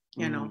home,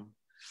 you know.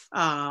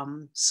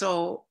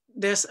 So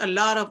there's a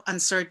lot of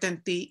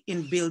uncertainty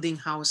in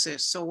building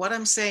houses. So what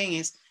I'm saying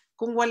is,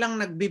 kung walang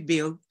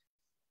nagbi-build,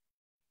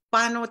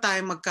 paano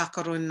tayo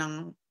magkakaroon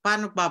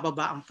paano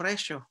bababa ang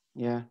presyo?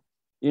 Yeah.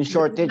 Yung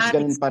shortage,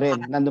 ganun pa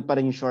rin. Nandun pa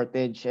rin yung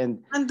shortage.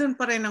 And nandun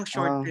pa rin ang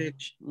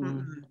shortage.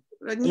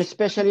 And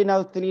especially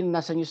now, Thelina,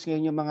 nasa news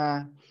ngayon yung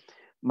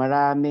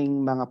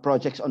maraming mga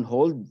projects on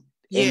hold.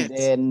 Yes. And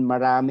then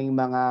maraming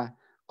mga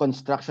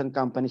construction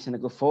companies na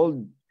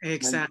nag-fold.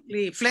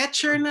 Exactly.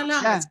 Fletcher na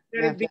lang. It's a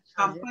very big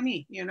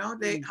company. You know,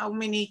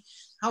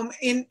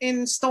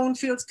 in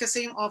Stonefields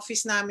kasi yung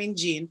office namin,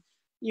 Jean,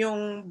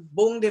 yung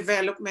buong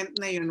development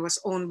na yun was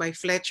owned by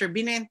Fletcher.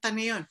 Binenta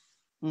na yun.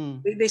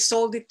 They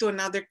sold it to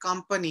another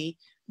company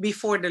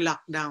before the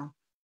lockdown.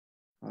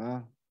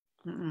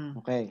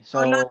 Okay.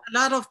 So a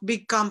lot of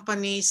big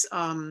companies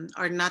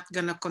are not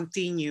gonna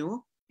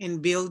continue in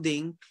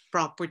building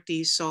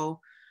property. So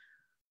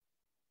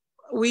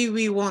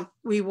we won't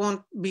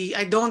be,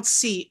 I don't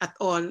see at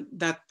all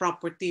that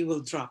property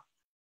will drop.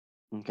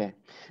 Okay.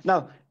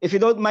 Now, if you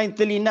don't mind,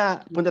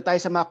 Thelina, punta tayo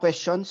sa mga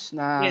questions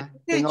na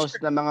pinost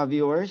ng mga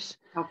viewers.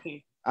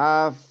 Okay.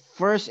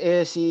 First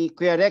is si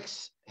Kuya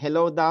Rex.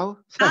 Hello daw.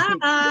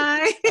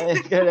 Hi!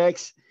 Kuya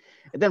Rex.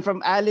 And then from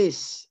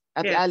Alice.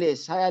 Ate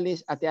Alice. Hi, Alice.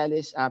 Ate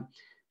Alice.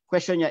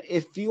 Question niya,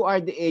 if you are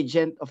the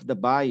agent of the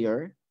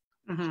buyer,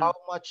 how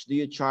much do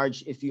you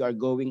charge if you are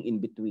going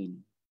in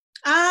between?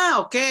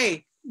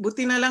 Okay.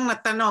 Buti na lang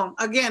natanong.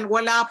 Again,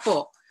 wala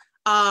po.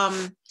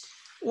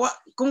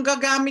 Kung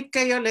gagamit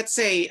kayo, let's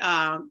say,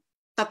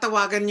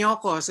 tatawagan nyo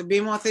ako,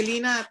 sabihin mo,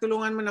 Thelina,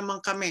 tulungan mo naman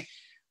kami.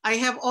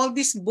 I have all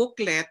this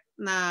booklet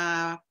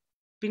na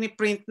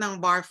piniprint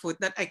ng Barfoot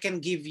that I can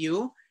give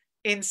you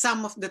in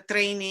some of the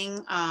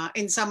training,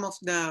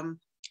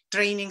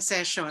 training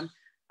session.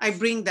 I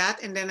bring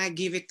that and then I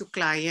give it to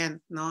client.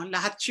 No?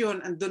 Lahat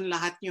yun, andun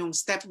lahat yung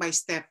step by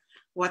step,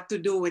 what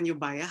to do when you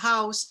buy a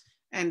house,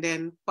 and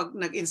then pag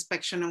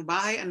nag-inspection ng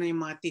bahay, ano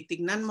yung mga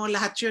titignan mo,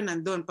 lahat yun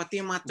nandun, pati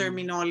yung mga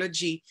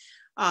terminology,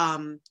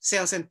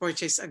 sales and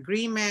purchase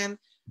agreement,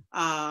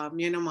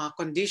 yun ang mga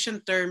condition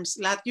terms,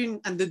 lahat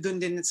yun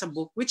andun din sa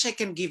book, which I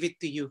can give it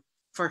to you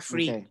for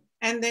free. Okay.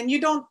 And then you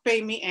don't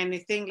pay me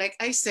anything. Like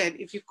I said,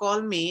 if you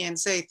call me and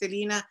say,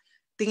 Thelina,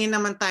 tingin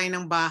naman tayo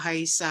ng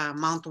bahay sa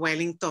Mount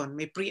Wellington,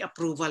 may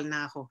pre-approval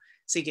na ako.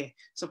 Sige,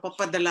 so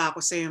papadala ako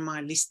sa yung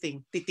mga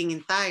listing,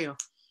 titingin tayo.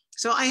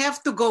 So I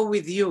have to go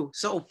with you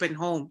sa open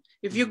home.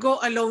 If you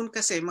go alone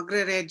kasi,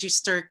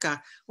 magre-register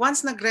ka.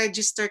 Once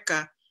nag-register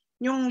ka,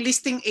 yung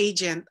listing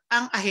agent,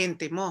 ang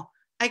ahente mo.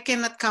 I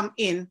cannot come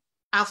in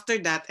after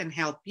that and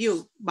help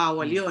you.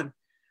 Bawal yun.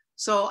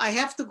 So I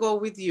have to go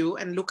with you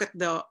and look at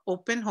the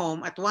open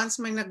home. At once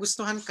may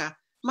nagustuhan ka,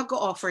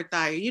 mag-o-offer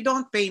tayo. You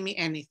don't pay me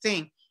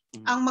anything.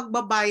 Ang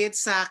magbabayad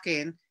sa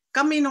akin,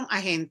 kami nung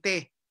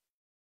ahente.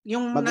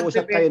 Yung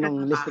mag-uusap kayo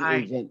ng listing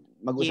agent.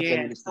 Mag-usap kayo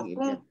ng listing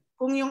agent.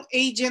 kung yung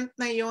agent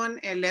na yon,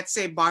 let's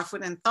say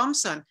Barfoot and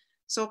Thompson,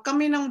 so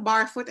kami ng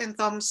Barfoot and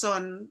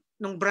Thompson,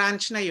 nung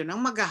branch na yun,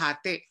 ang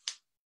maghahati.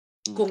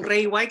 Kung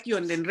Ray White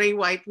yun, then Ray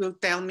White will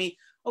tell me,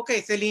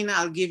 okay,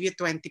 Thelina, I'll give you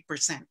 20%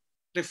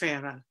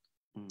 referral.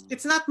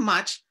 It's not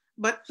much,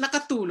 but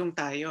nakatulong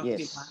tayo.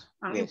 Yes. Diba?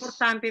 Ang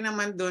importante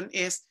naman dun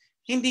is,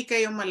 hindi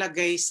kayo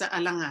malagay sa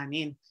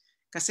alanganin.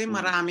 Kasi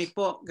marami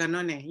po,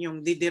 ganun yung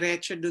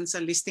didiretso dun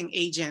sa listing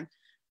agent,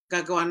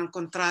 gagawa ng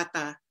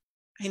kontrata,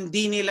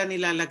 hindi nila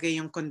nilalagay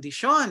yung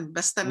kondisyon,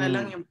 basta na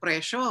lang yung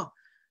presyo.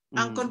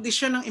 Ang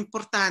kondisyon ang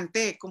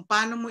importante, kung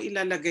paano mo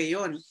ilalagay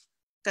yon.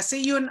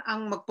 Kasi yun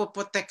ang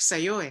magpo-protect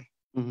sa'yo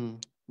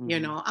You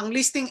know, ang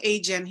listing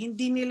agent,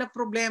 hindi nila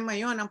problema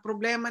yon. Ang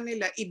problema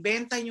nila,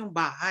 ibenta yung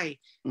bahay.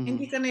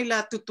 Hindi ka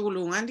nila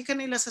tutulungan, hindi ka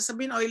nila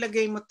sasabihin,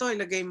 ilagay mo to,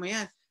 ilagay mo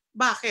yan.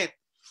 Bakit?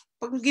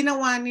 Pag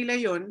ginawa nila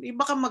yon,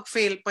 baka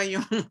mag-fail pa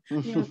yung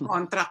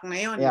contract na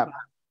yon. Yeah.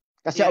 Diba?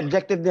 Kasi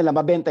objective nila,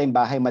 mabenta yung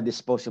bahay,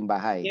 ma-dispose yung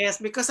bahay. Yes,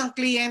 because ang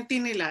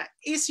kliyente nila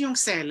is yung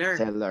seller.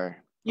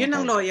 Yun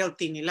ang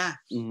loyalty nila.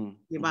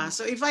 Diba?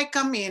 So if I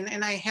come in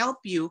and I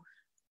help you,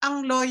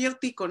 ang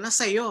loyalty ko na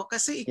sa'yo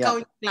kasi ikaw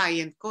yung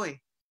client ko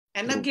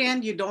And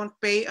again, you don't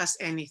pay us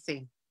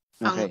anything.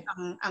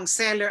 Ang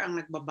seller ang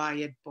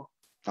nagbabayad po.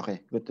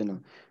 Okay, good to know.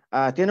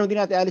 Tinanong din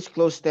natin, Alice,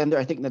 close tender.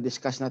 I think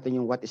na-discuss natin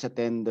yung what is a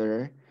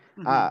tender.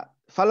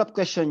 Follow-up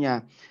question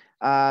niya.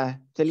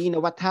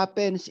 Thelina, what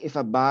happens if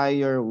a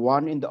buyer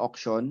won in the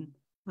auction,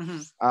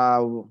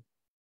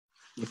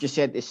 which you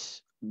said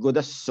is good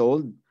as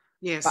sold?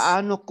 Yes.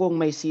 Paano kung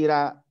may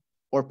sira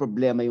or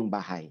problema yung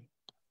bahay?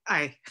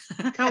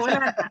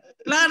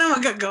 Wala na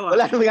magagawa.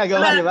 Wala na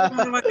magagawa, di ba?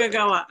 Wala na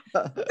magagawa.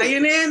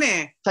 Sa'yo na yun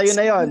Sa'yo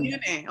na yun.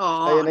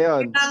 Oo. Sa'yo na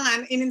yun. Kailangan,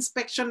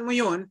 in-inspection mo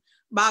yun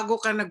bago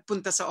ka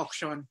nagpunta sa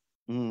auction.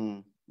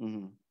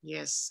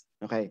 Yes.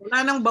 Okay.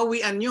 Wala nang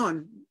bawian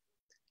yun.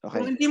 Okay.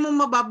 Kung hindi mo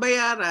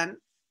mababayaran,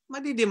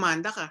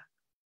 madidemanda ka.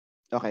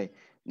 Okay.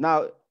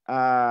 Now,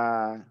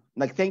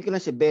 nag-thank you na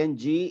si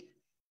Benji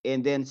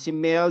and then si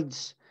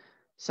Melds,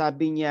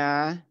 sabi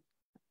niya,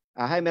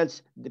 hi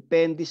Melds,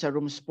 depende sa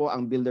rooms po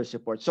ang builder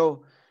support.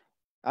 So,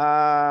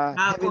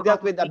 have you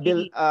dealt with a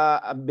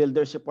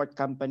builder support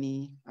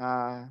company,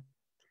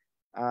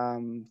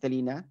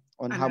 Thelina,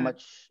 on how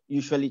much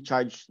usually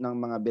charge ng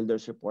mga builder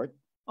support?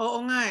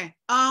 Oo nga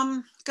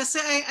kasi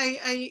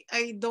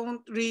I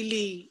don't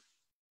really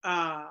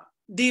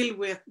deal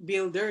with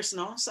builders,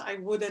 no? So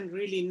I wouldn't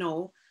really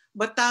know.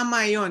 But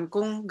tama yon,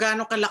 kung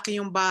gaano kalaki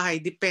yung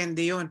bahay,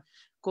 depende yon.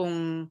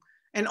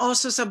 And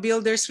also sa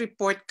builder's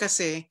report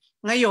kasi,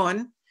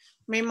 ngayon,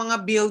 may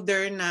mga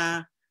builder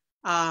na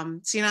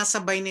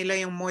sinasabay nila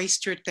yung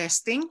moisture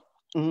testing.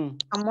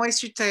 Ang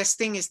moisture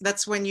testing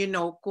that's when you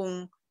know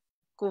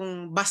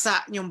kung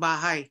basa yung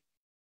bahay.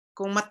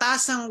 Kung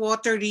mataas ang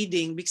water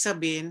reading, big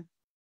sabihin,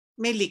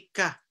 may leak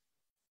ka.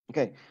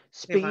 Okay.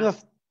 Speaking of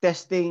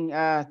testing,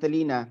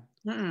 Thelina,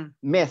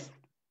 meth,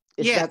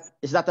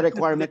 is that a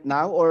requirement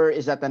now or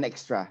is that an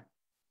extra?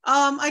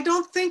 I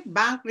don't think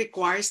bank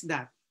requires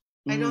that.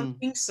 I don't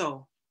think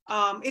so.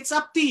 It's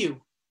up to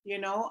you. You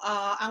know,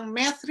 ang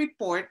meth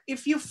report,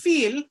 if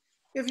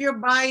you're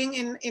buying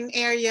in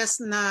areas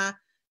na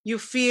you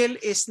feel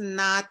is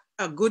not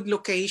a good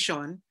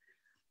location,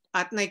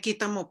 at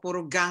nakikita mo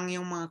puro gang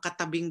yung mga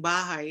katabing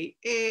bahay,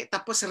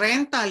 tapos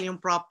rental yung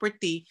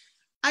property,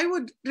 I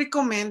would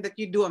recommend that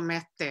you do a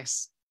meth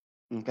test.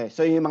 Okay,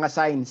 so yung mga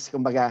signs,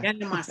 kumbaga. Yan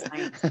yung mga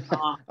signs.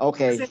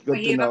 Okay, kasi good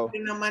to know. Kasi mahirap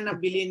din naman na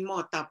bilhin mo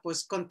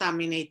tapos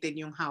contaminated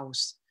yung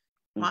house.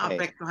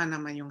 Maapektuhan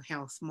naman yung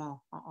health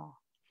mo.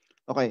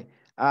 Okay.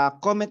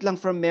 Comment lang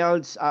from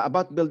Melds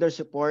about builder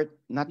support,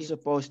 not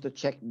supposed to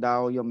check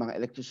daw yung mga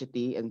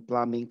electricity and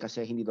plumbing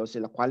kasi hindi daw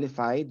sila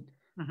qualified,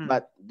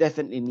 but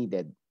definitely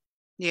needed.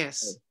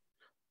 Yes.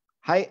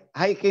 Hi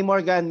kay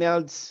Morgan,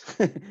 Melds.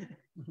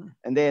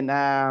 And then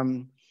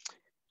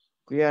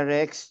Kuya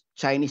Rex,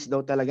 Chinese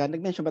daw talaga.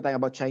 Nag-mention ba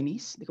tayo about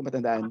Chinese? Hindi ko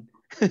matandaan.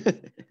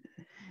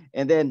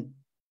 And then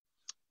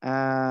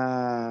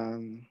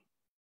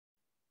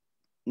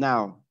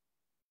now,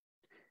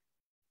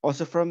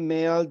 also from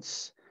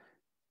Melds.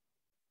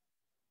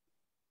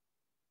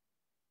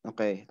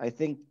 Okay, I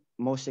think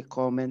mostly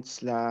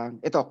comments lang.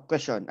 Ito,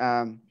 question.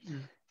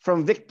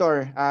 From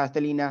Victor,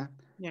 Thelina.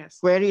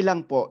 Yes. Query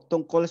lang po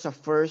tungkol sa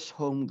first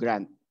home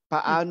grant.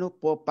 Paano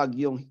po pag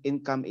yung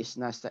income is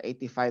nasa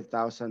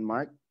 85,000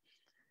 mark?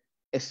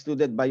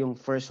 Excluded ba yung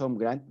first home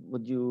grant?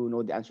 Would you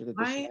know the answer to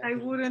this? I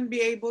wouldn't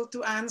be able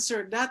to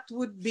answer. That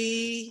would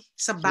be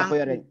sa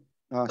bank.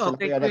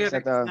 Okay,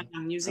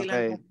 New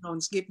Zealand Home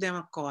Loans. Give them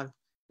a call.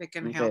 They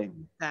can help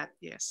with that.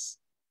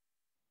 Yes.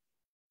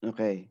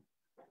 Okay.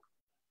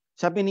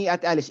 Sabi ni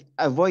Ate Alice,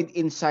 avoid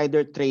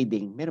insider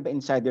trading. Meron ba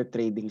insider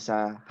trading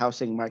sa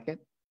housing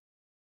market?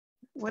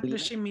 What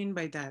does she mean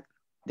by that?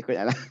 Hindi ko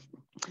alam.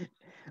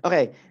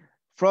 Okay.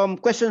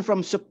 Question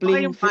from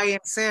Supling. Yung buy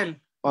and sell.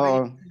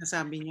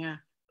 Sabi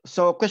niya.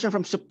 So, question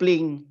from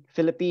Supling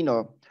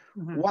Filipino.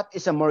 What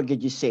is a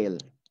mortgage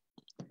sale?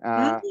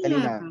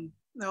 Thelina.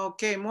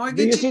 Okay, mortgage.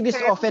 Do you see this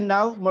often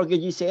now,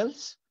 mortgage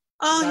sales?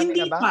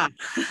 Hindi pa.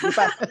 Hindi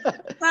pa.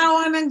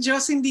 Tawa ng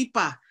Diyos, hindi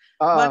pa.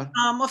 But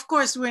of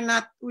course, we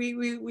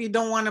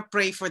don't want to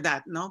pray for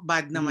that, no?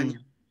 Bad naman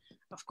yun.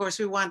 Of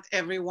course, we want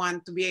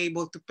everyone to be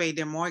able to pay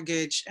their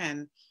mortgage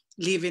and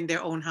live in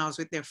their own house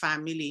with their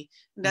family.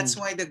 That's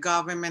why the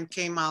government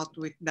came out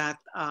with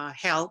that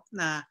help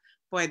na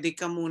pwede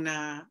ka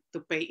muna to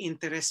pay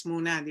interest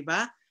muna, di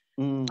ba?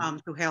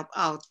 To help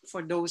out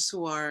for those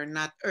who are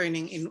not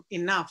earning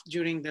enough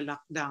during the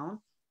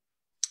lockdown.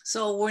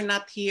 So we're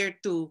not here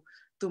to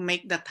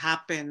make that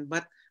happen.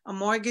 But a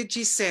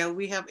mortgagee sale,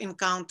 we have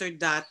encountered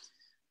that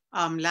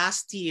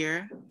last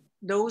year.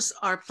 Those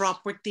are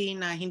property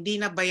na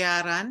hindi na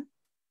bayaran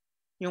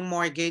yung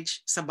mortgage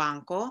sa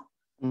bangko.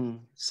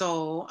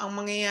 So ang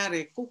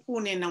mangyayari,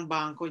 kukunin ng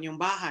bangko yung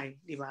bahay,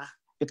 di ba?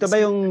 Ito ba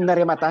yung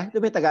narimata?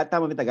 Ito ba yung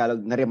tama ba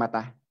Tagalog?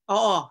 Narimata?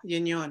 Oo,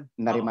 yun.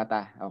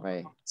 Narimata,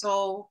 okay.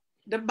 So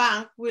the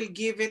bank will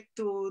give it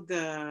to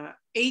the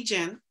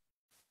agent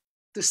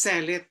to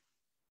sell it.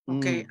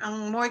 Okay,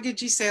 ang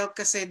mortgagee sale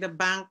kasi the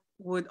bank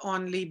would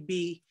only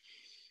be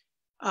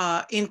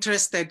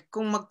interested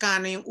kung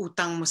magkano yung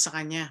utang mo sa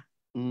kanya.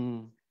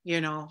 You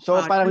know. So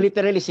parang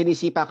literally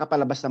sinisipa ka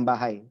palabas ng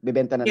bahay.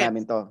 Bebenta na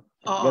namin to.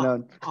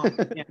 Ganon.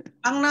 Yeah.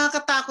 Ang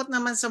nakakatakot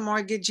naman sa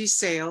mortgagee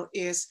sale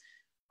is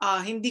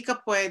hindi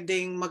ka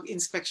pwedeng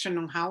mag-inspection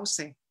ng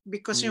house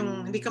because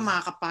yung hindi ka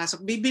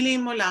makakapasok.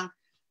 Bibiliin mo lang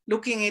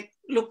looking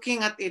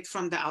at it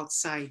from the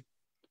outside.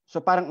 So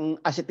parang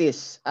as it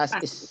is. As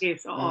it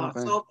is, oo.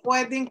 Okay. So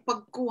pwedeng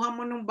pagkuha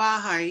mo ng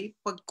bahay,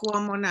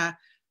 pagkuha mo na,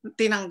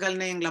 tinanggal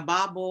na yung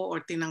lababo or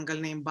tinanggal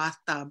na yung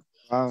bathtub.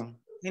 Wow.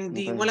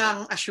 Hindi,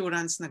 walang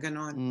assurance na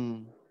gano'n.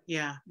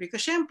 Yeah.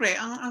 Because syempre,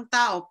 ang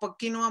tao, pag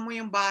kinuha mo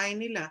yung bahay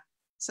nila,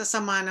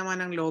 sasama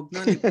naman ang loob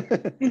nun.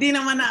 Hindi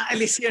naman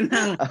naaalis yun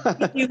ng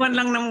iwan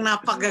lang ng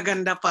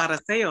napagaganda para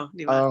sa'yo.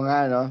 Di ba? Oo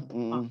nga, no?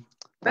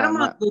 Pero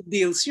mga good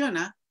deals yun,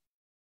 ha?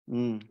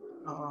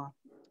 Oo.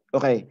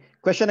 Okay.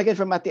 Question again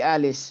from Ate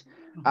Alice.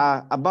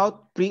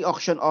 About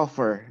pre-auction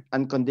offer,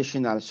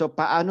 unconditional. So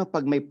paano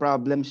pag may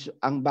problems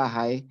ang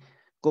bahay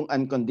kung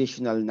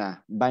unconditional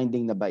na?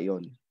 Binding na ba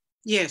yun?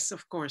 Yes,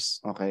 of course.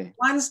 Okay.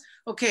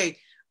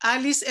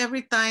 Alice,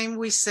 every time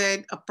we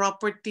said a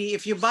property,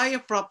 if you buy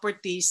a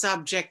property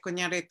subject,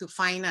 kunyari to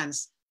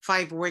finance,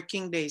 5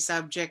 working days,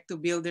 subject to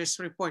builder's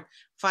report,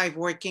 5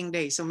 working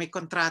days. So may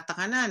kontrata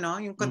ka na,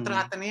 no? Yung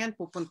kontrata na yan,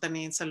 pupunta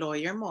na yan sa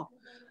lawyer mo.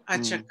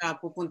 At saka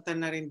pupunta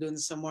na rin dun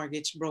sa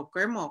mortgage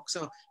broker mo.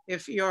 So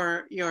if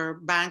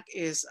your bank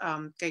is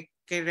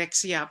kay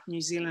Rex Yap,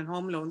 New Zealand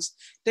Home Loans,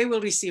 they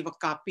will receive a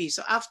copy.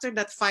 So after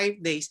that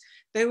 5 days,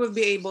 they will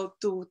be able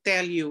to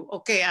tell you,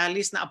 okay,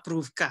 Alice,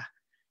 na-approve ka.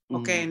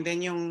 Okay, and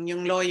then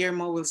yung lawyer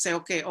mo will say,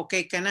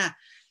 okay ka na.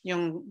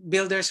 Yung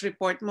builder's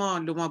report mo,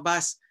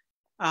 lumabas,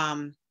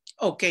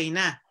 okay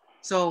na.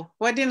 So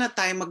pwede na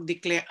tayo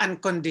mag-declare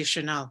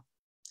unconditional.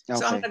 Okay.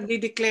 So ang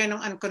nag-declare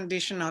ng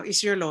unconditional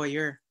is your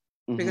lawyer.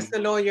 Because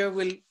the lawyer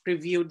will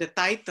review the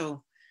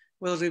title,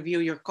 will review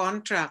your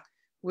contract,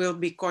 will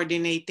be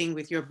coordinating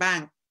with your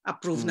bank.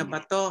 Approve na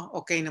ba to?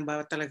 Okay na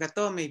ba talaga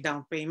to? May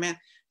down payment.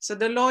 So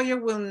the lawyer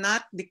will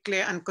not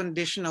declare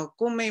unconditional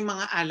kung may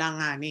mga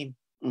alanganin.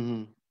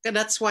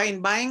 That's why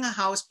in buying a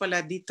house pala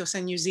dito sa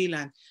New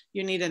Zealand,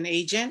 you need an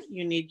agent,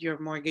 you need your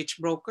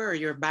mortgage broker or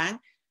your bank,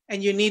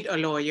 and you need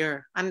a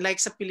lawyer. Unlike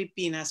sa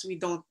Pilipinas,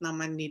 we don't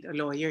naman need a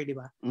lawyer, di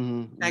ba?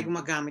 Dahil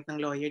gumagamit ng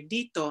lawyer.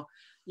 Dito,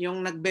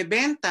 yung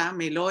nagbebenta,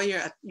 may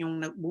lawyer, at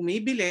yung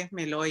bumibili,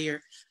 may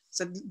lawyer.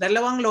 So,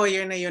 dalawang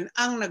lawyer na yun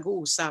ang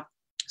nag-uusap.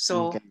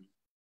 So,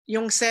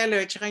 yung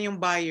seller at yung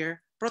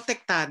buyer,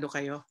 protektado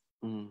kayo.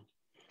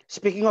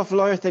 Speaking of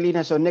lawyer,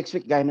 Thelina, so next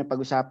week, gaya ng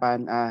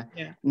pag-usapan,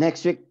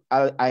 next week,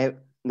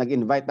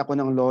 nag-invite ako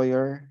ng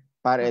lawyer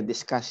para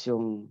discuss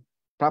yung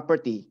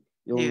property,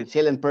 yung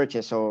sale and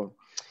purchase. So,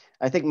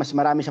 I think mas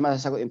marami siya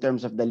masasagot in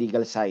terms of the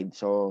legal side.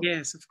 So,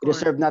 yes, of course.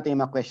 Reserve natin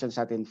yung mga questions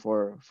natin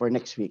for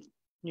next week.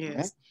 Yes.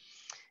 Okay?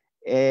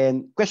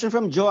 And question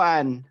from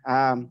Joanne.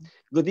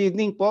 Good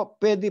evening po.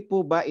 Pwede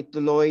po ba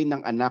ituloy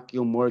ng anak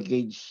yung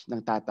mortgage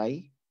ng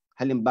tatay?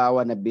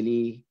 Halimbawa,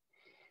 nabili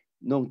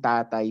nung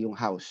tatay yung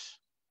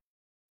house.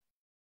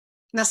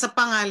 Nasa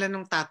pangalan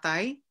ng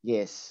tatay?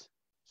 Yes.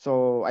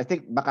 So, I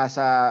think baka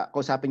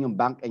kausapin yung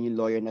bank and yung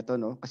lawyer na to,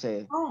 no?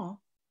 Kasi... Oo.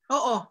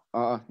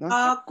 No?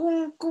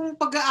 Kung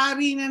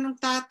pag-aari na ng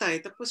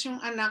tatay, tapos yung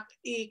anak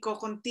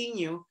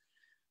i-continue,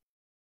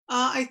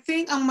 I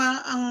think ang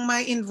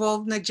may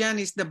involved na dyan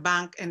is the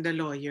bank and the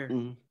lawyer.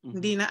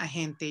 Hindi na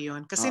ahente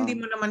yon. Kasi hindi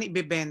mo naman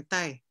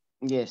ibebenta eh.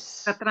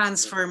 Yes.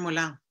 Sa-transfer mo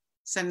lang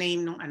sa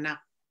name ng anak.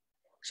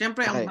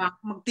 Siyempre, ang bank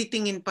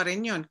magtitingin pa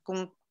rin yon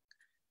kung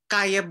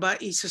kaya ba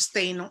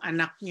i-sustain ng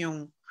anak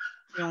yung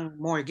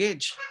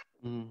mortgage.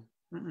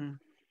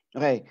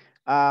 Okay.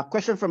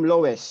 Question from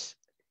Lois.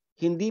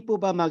 Hindi po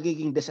ba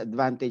magiging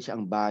disadvantage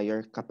ang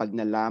buyer kapag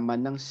nalaman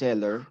ng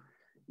seller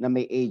na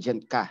may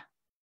agent ka?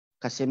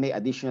 Kasi may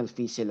additional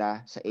fee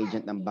sila sa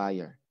agent ng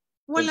buyer.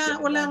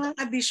 Walang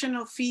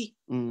additional fee.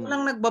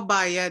 Walang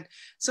nagbabayad.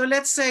 So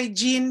let's say,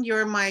 Jean,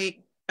 you're my,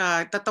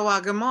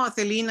 tatawagan mo,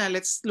 Thelina,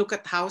 let's look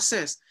at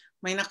houses.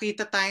 may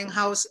nakita tayong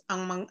house,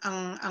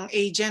 ang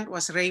agent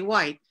was Ray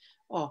White.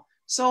 Oh,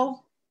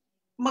 so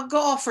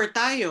mag-o-offer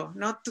tayo,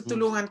 no?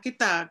 Tutulungan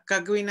kita,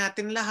 gagawin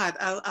natin lahat.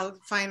 I'll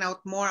find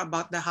out more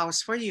about the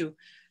house for you.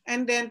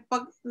 And then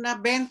pag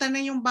nabenta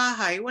na yung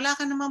bahay, wala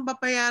ka namang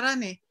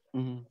babayaran eh.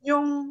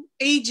 Yung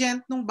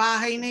agent ng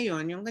bahay na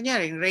yon, yung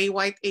kanyari, Ray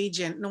White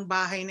agent ng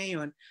bahay na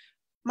yon,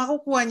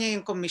 makukuha niya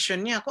yung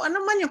commission niya. Kung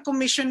ano man yung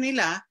commission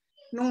nila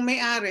nung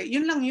may-ari,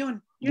 yun lang yun.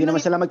 Hindi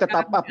naman sila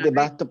magta-top up, di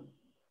ba?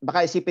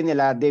 Baka isipin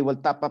nila, they will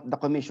top up the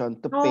commission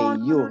to pay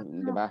you,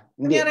 di ba?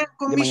 Hindi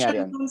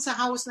commission dun sa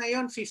house na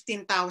yon,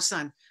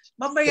 15,000.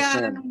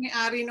 Babayaran ng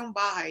may-ari ng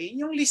bahay,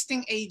 yung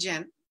listing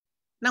agent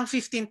ng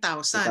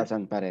 15,000.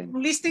 15,000 pa rin.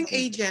 Yung listing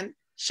agent,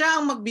 siya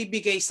ang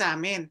magbibigay sa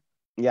amin.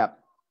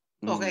 Yep.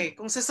 Okay,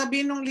 kung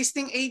sasabihin ng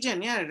listing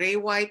agent, yan, Ray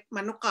White,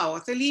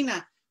 Manukao,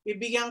 Thelina,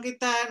 bibigyan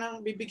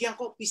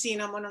ko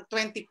opisina mo ng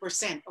 20%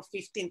 of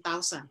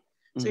 15,000.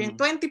 So yung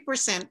 20%,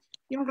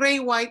 yung Ray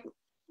White,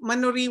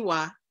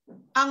 Manuriwa,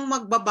 ang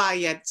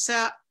magbabayad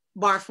sa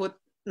barfoot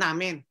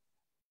namin.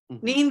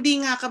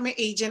 Hindi nga kami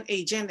agent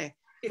eh.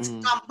 It's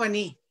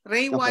company.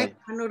 Ray White,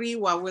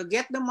 Manuriwa will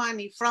get the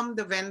money from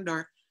the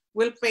vendor,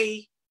 will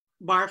pay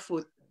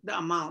barfoot the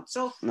amount.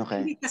 So,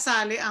 hindi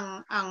kasali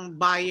ang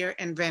buyer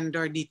and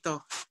vendor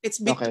dito. It's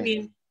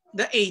between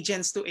the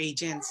agents to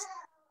agents.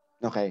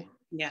 Okay.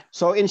 Yeah.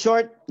 So, in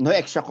short, no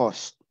extra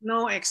cost.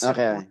 No extra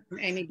cost from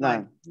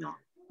anybody. No.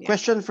 Yeah.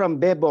 Question from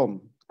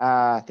Bebom,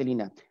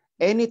 Thelina.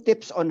 Any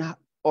tips on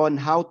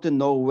how to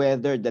know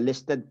whether the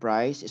listed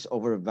price is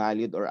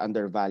overvalued or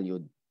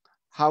undervalued?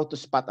 How to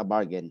spot a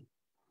bargain?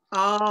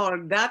 Oh,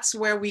 that's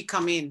where we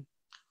come in.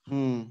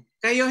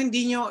 Kayo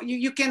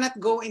you cannot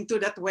go into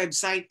that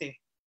website eh.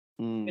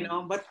 You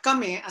know, but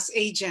kami as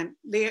agent,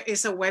 there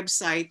is a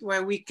website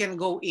where we can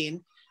go in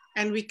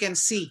and we can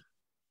see.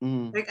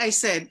 Like I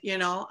said, you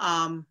know,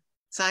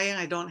 sayang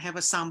I don't have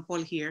a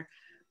sample here,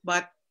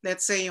 but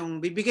let's say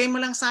yung bibigay mo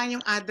lang sa akin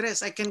yung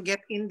address, I can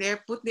get in there,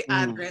 put the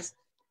address,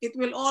 it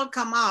will all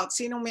come out.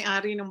 Sinong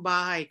may-ari ng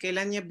bahay,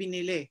 kailan niya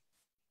binili,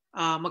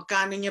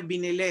 magkano niya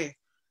binili,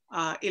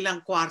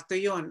 ilang kwarto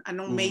yon,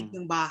 anong make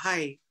ng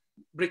bahay,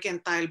 brick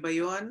and tile ba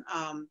yon,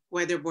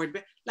 weatherboard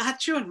ba,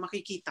 lahat yun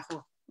makikita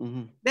ko.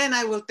 Then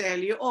I will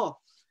tell you,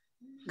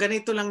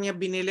 ganito lang niya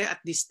binili at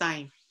this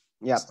time.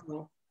 Yep.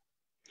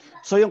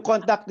 So yung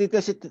contact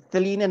dito si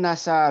Thelina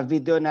nasa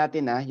video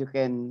natin you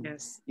can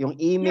yung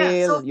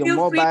email, yung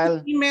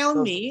mobile. Feel free to email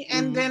me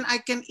and then I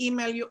can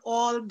email you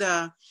all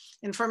the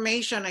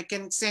information. I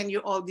can send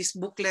you all this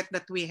booklet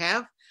that we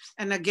have.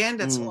 And again,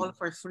 that's all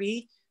for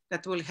free.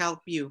 That will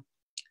help you.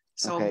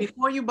 So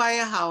before you buy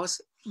a house,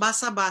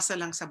 basa-basa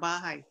lang sa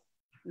bahay.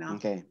 No?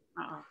 Okay.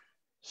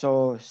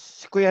 So,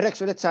 si Kuya Rex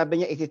ulit sabi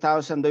niya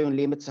 80,000 daw yung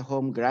limit sa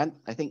home grant.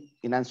 I think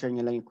in-answer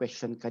niya lang yung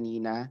question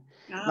kanina.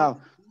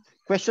 Now,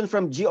 question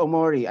from G.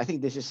 Omori. I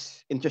think this is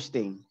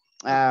interesting.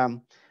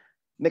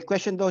 May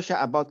question daw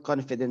siya about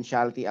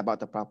confidentiality about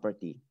the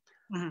property.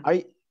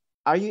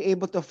 Are you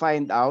able to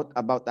find out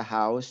about the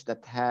house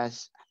that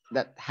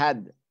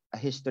had a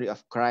history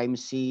of crime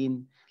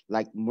scene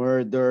like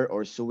murder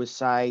or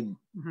suicide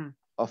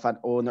of an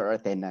owner or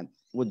a tenant?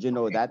 Would you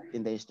know that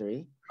in the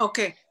history?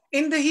 Okay.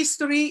 In the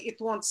history,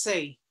 it won't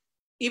say.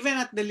 Even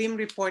at the LIM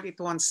report,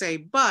 it won't say.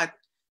 But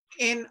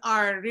in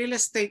our real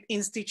estate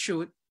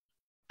institute,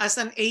 as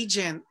an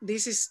agent,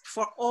 this is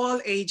for all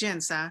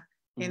agents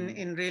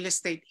in real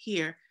estate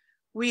here,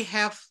 we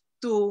have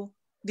to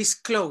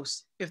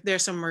disclose if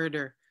there's a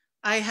murder.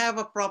 I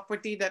have a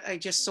property that I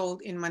just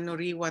sold in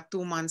Manuriwa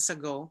 2 months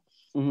ago.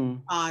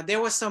 There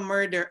was a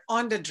murder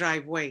on the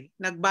driveway.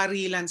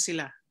 Nagbarilan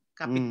sila,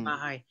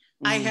 kapitbahay.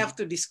 I have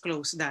to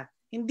disclose that.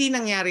 Hindi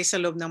nangyari sa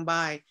loob ng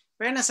bahay,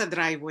 pero nasa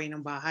driveway ng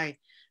bahay.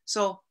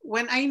 So,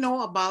 when I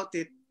know about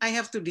it, I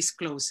have to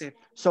disclose it.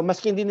 So,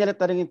 maski hindi nila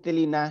tanongin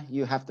Thelina,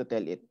 you have to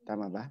tell it.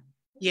 Tama ba?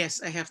 Yes,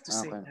 I have to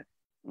say that.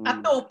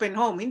 At the open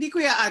home, hindi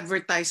ko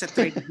i-advertise sa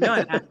trade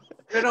union.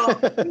 Pero,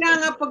 kaya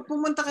nga, pag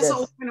pumunta ka sa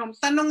open home,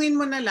 tanongin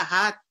mo na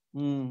lahat.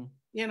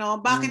 You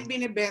know, bakit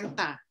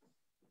binibenta?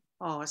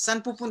 Saan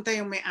pupunta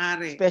yung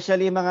may-ari?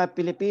 Especially mga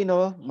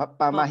Pilipino,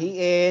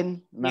 pamahiin,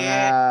 mga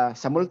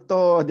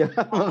samulto, di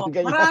ba?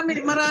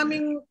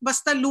 Maraming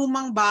basta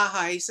lumang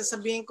bahay,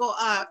 sasabihin ko,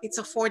 it's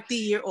a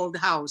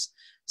 40-year-old house.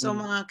 So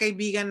mga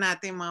kaibigan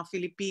natin, mga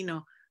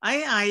Filipino,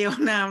 ayaw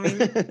namin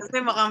kasi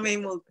baka may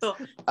multo.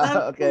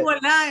 Sabi ko,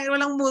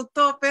 walang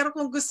multo. Pero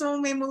kung gusto mo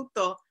may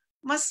multo,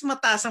 mas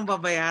mataas ang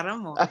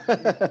babayaran mo.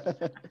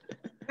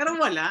 Pero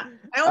wala.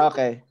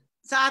 Okay.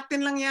 Sa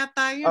atin lang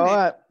yata yun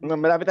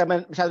marami tayo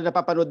masyado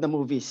napapanood na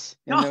movies.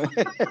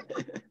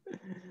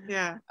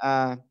 Yeah.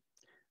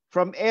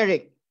 From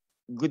Eric,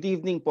 good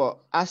evening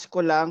po. Ask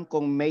ko lang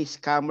kung may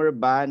scammer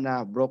ba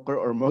na broker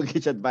or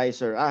mortgage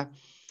advisor.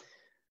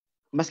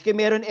 Maski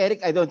meron,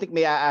 Eric, I don't think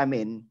may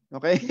aamin.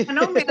 Okay?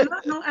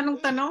 Anong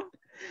tanong?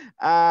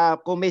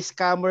 Kung may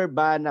scammer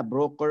ba na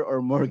broker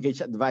or mortgage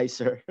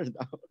advisor.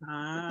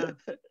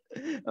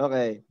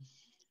 Okay.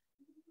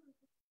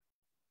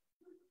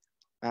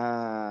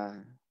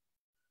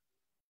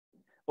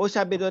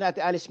 sabi doon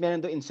Ate Alice,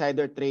 meron doon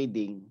insider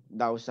trading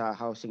daw sa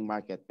housing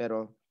market.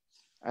 Pero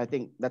I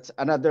think that's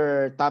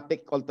another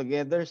topic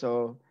altogether.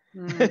 So,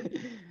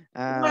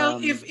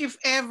 well, if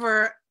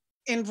ever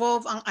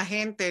involve ang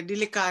ahente,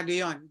 delikado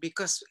yon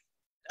because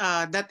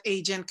that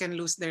agent can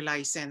lose their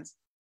license.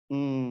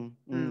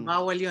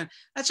 Bawal yun.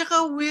 At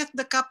saka with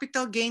the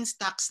capital gains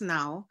tax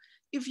now,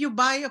 if you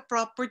buy a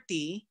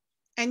property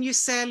and you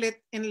sell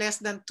it in less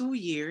than 2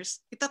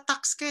 years,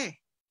 ita-tax ka eh.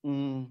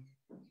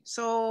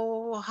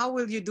 So how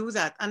will you do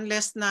that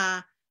unless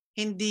na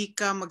hindi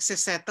ka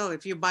magsesettle?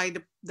 If you buy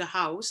the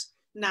house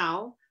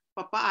now,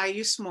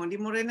 papaayos mo, hindi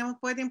mo rin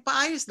naman pwedeng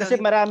paayos. Kasi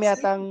marami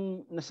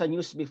yatang nasa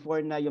news before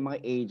na yung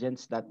mga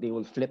agents that they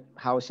will flip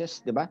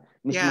houses, di ba?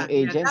 Mismong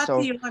agent.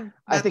 So,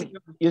 I think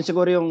yun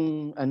siguro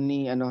yung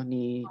ni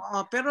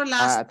pero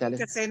last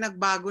kasi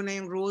nagbago na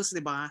yung rules,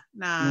 di ba?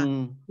 Na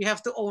you have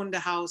to own the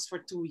house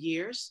for 2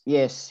 years.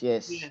 Yes.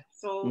 Yeah.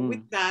 So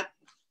with that,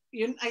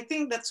 yun, I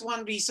think that's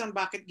one reason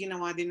bakit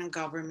ginawa din ng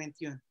government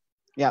yun.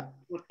 Yeah.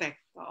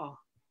 Protect. Oo.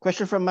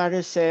 Question from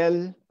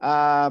Maricel.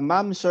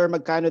 Ma'am, sir,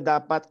 magkano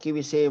dapat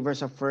KiwiSaver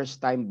sa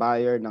first-time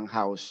buyer ng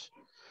house?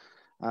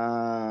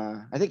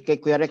 I think kay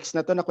Kuya Rex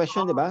na to na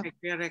question, di ba? Kay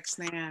Kuya Rex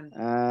na yan.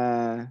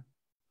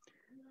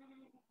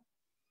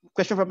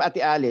 Question from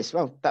Ate Alice.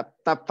 Wow,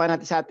 top pa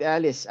natin sa Ate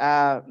Alice.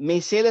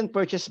 May sale and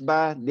purchase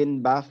ba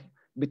din ba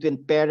between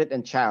parent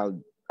and child?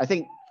 I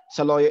think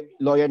sa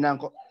lawyer na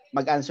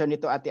mag-answer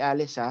nito, Ate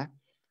Alice, ha?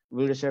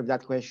 We'll reserve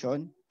that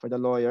question for the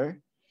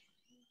lawyer.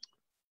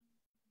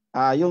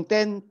 Yung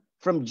 10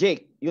 from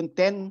Jake, yung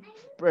 10%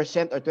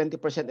 or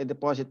 20% in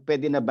deposit,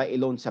 pwede na ba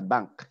i-loan sa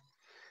bank?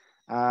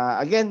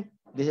 Again,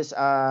 this is,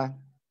 I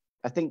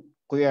think,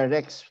 Kuya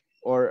Rex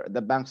or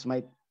the banks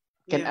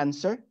can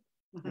answer.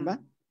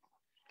 Diba?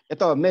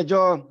 Ito,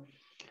 medyo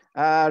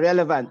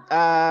relevant.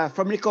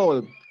 From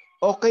Nicole,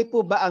 okay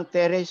po ba ang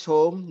terrace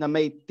home na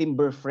may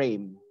timber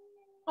frame?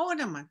 Oo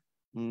naman.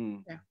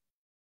 Yeah.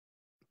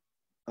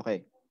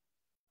 Okay.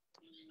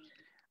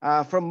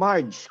 From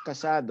Marge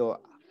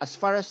Casado, as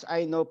far as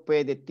I know,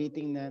 pwede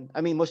titingnan,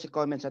 mostly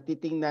comments,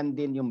 titingnan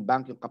din yung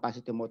bank, yung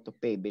capacity mo to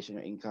pay based on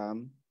your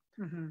income.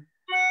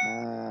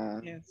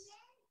 Yes.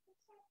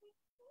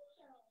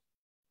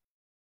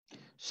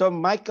 So,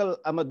 Michael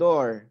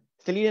Amador,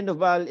 Thelina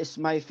Nuval is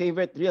my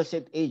favorite real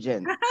estate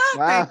agent.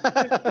 Wow.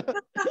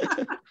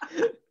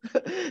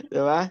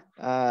 Diba?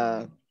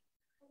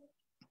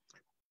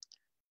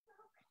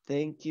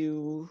 Thank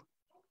you.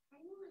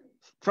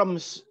 From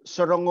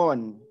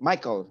Sorongon,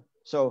 Michael.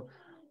 So,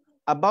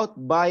 about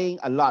buying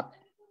a lot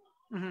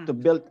to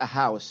build a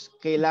house,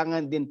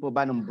 kailangan din po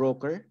ba ng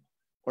broker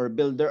or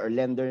builder or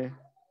lender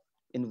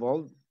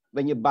involved?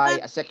 When you buy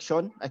a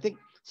section, I think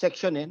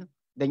section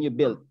then you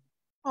build.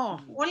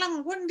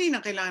 Hindi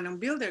na kailangan ng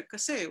builder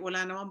kasi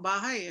wala namang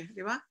bahay,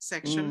 di ba?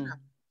 Section na.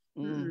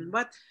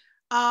 But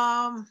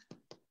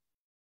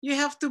you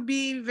have to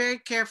be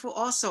very careful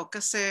also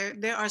kasi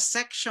there are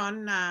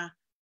section na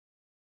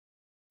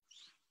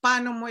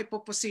paano mo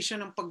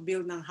ipoposition ang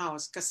pag-build ng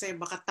house kasi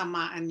baka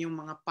tamaan yung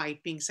mga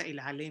piping sa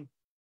ilalim.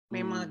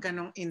 May mga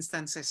ganong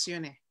instances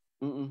yun eh.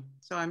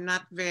 So I'm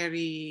not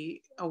very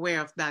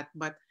aware of that,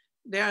 but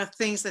there are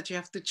things that you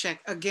have to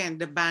check.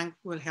 Again, the bank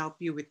will help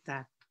you with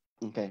that.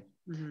 Okay.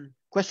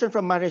 Question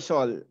from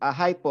Marisol.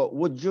 Hi po,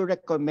 would you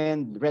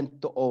recommend rent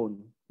to own?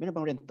 Meron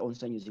bang rent to own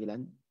sa New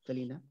Zealand,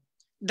 Thelina?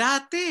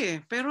 Dati,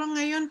 pero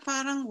ngayon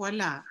parang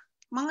wala.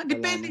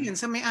 Depende yun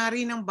sa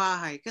may-ari ng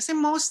bahay. Kasi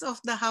most of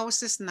the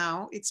houses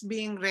now, it's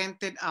being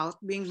rented out,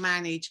 being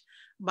managed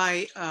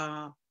by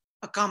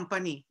a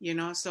company, you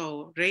know.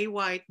 So Ray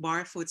White,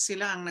 Barfoot,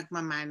 sila ang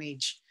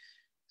nagma-manage.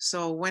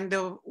 So when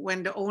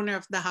the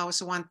owner of the house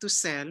want to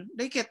sell,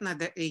 they get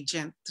another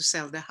agent to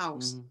sell the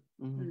house.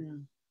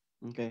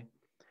 Okay.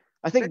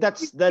 I think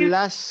that's the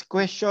last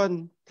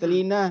question,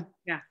 Thelina.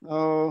 Yeah.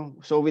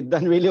 So we've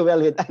done really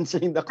well with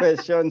answering the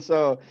question.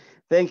 So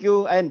thank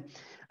you. And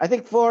I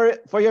think for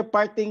your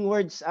parting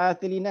words,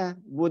 Thelina,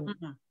 would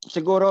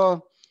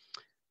siguro,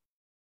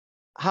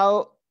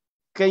 how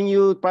can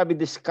you probably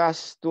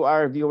discuss to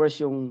our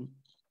viewers yung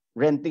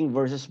renting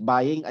versus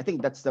buying? I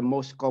think that's the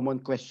most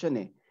common question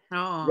eh.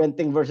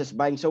 Renting versus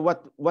buying. So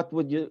what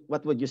would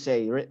you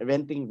say?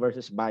 Renting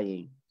versus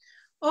buying?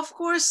 Of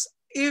course,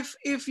 if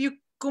you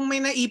kung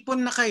may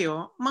naipon na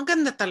kayo,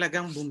 maganda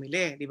talagang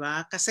bumili, di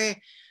ba? Kasi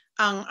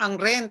ang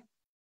rent,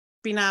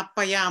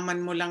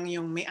 pinapayaman mo lang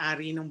yung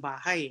may-ari ng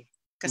bahay.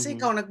 Kasi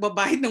ikaw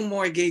nagbabayad ng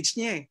mortgage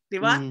niya eh, di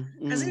ba?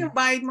 Kasi yung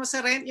bayad mo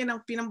sa rent, yun ang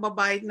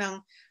pinambabayad ng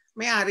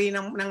may-ari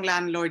ng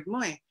landlord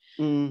mo eh.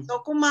 So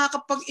kung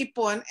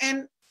makakapag-ipon,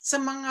 and sa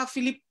mga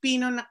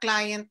Filipino na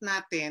client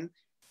natin,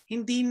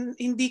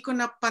 hindi ko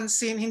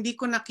napansin, hindi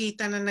ko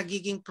nakita na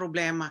nagiging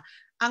problema.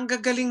 Ang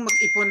gagaling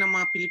mag-ipon ng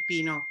mga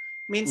Pilipino.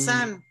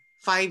 Minsan,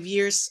 5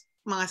 years,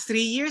 mga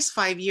 3 years,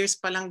 5 years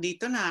pa lang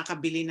dito,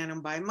 nakakabili na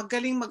ng bahay.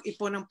 Magaling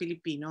mag-ipon ng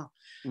Pilipino.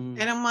 And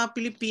ang mga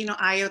Pilipino,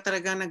 ayaw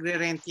talagang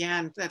nagre-rent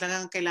yan.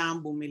 Talagang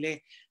kailangan bumili.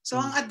 So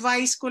ang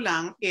advice ko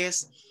lang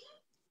is,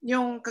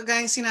 yung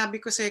kagayang sinabi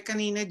ko sa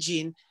kanina,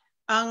 Jean,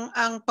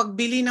 ang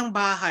pagbili ng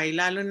bahay,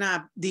 lalo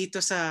na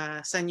dito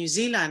sa New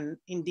Zealand,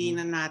 hindi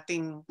na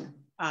nating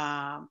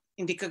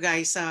hindi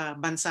kagaya sa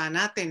bansa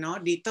natin,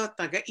 no? Dito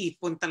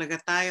taga-ipon talaga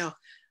tayo.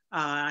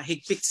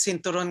 Higpit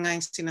sinturon nga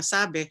yung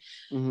sinasabi.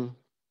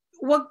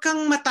 Huwag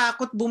kang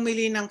matakot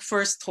bumili ng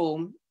first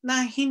home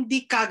na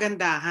hindi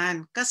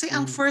kagandahan. Kasi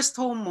ang first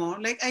home mo,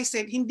 like I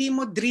said, hindi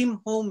mo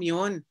dream home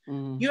yun.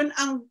 Yun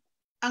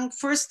ang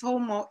first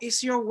home mo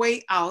is your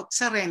way out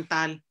sa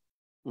rental.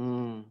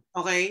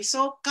 Okay?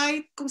 So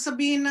kahit kung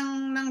sabihin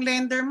ng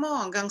lender mo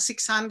hanggang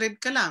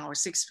 600 ka lang or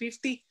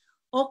 650,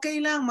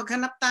 okay lang,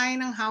 maghanap tayo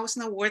ng house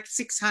na worth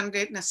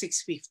 600 na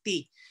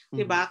 650.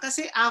 Diba?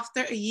 Kasi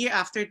after a year,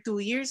 after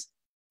 2 years,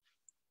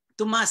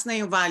 tumaas na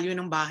yung value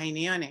ng bahay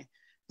na yun eh.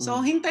 So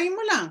hintayin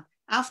mo lang.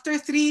 After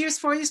 3 years,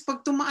 4 years,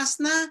 pag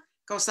tumaas na,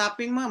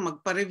 kausapin mo,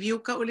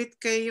 magpa-review ka ulit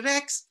kay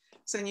Rex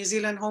sa New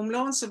Zealand Home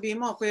Loans. Sabihin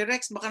mo, Kuya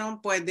Rex, baka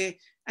naman pwede,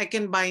 I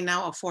can buy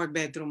now a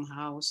 4-bedroom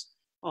house.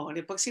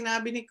 Pag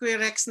sinabi ni Kuya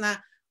Rex na,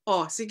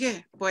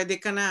 sige, pwede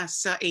ka na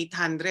sa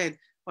 800,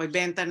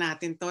 benta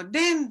natin to,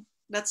 then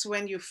that's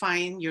when you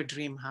find your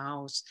dream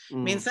house.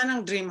 Minsan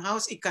ang dream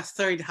house,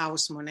 ika-third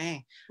house mo na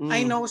eh.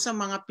 I know sa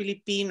mga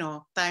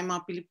Pilipino,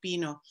 mga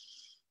Pilipino,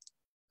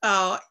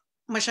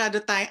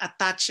 masyado tayong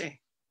attached eh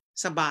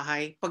sa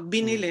bahay. Pag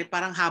binili,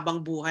 parang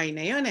habang buhay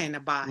na yun eh, na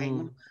bahay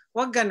mo.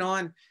 Huwag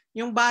ganon.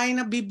 Yung bahay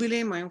na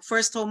bibili mo, yung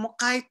first home mo,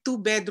 kahit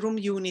 2-bedroom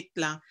unit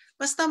lang,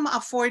 basta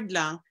ma-afford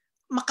lang,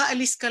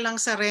 makaalis ka lang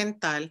sa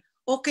rental,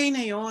 okay na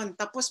yon.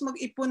 Tapos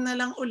mag-ipon na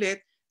lang ulit,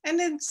 and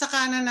then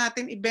saka na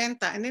natin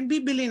ibenta, and then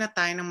bibili na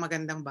tayo ng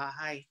magandang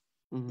bahay.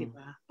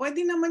 Diba?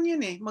 Pwede naman yun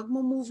eh.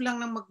 Mag-move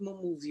lang ng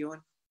mag-move yun.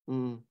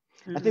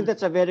 I think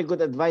that's a very good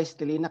advice,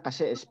 Thelina,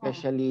 kasi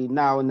especially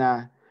now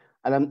na,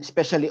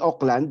 especially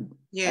Auckland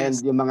and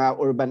yung mga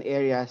urban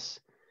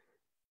areas,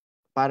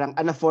 parang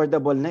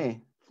unaffordable na eh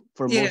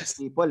for most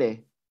people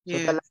eh.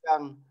 So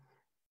talagang,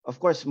 of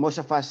course,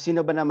 most of us,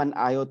 sino ba naman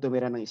ayaw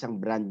tumira ng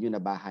isang brand new na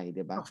bahay,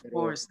 di ba? Of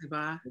course, di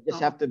ba? We just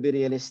have to be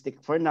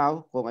realistic for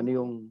now kung ano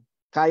yung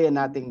kaya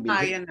nating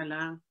bilhin. Kaya na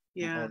lang.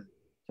 Yeah. Okay.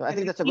 So I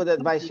think that's a good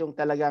advice, yung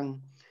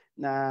talagang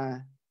na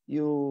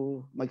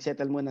you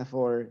mag-settle muna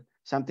for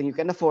something you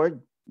can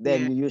afford,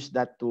 then you use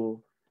that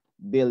to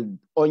build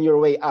on your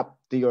way up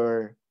to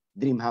your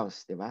dream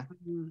house, di ba?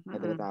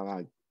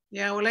 Tawag.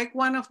 Yeah, well, like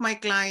one of my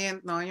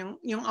client, no,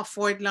 yung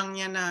afford lang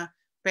niya na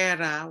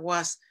pera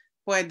was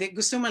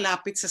gusto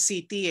malapit sa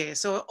city eh.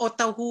 So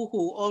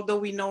Otahuhu,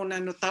 although we know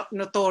na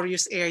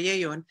notorious area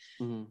yon,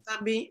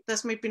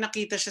 tas may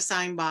pinakita siya sa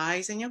aking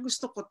bahay. Sabi niya,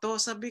 gusto ko to.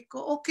 Sabi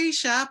ko, okay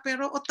siya,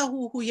 pero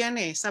Otahuhu yan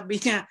eh. Sabi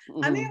niya,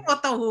 ano yung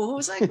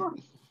Otahuhu? Sabi ko,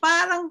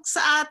 parang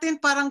sa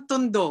atin, parang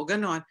Tondo,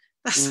 ganon.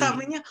 Tapos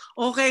sabi niya,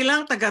 okay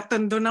lang,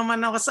 taga-Tondo naman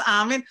ako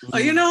sa amin.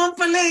 Ayun naman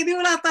pala, hindi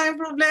wala tayong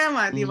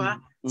problema, di ba?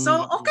 So,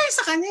 okay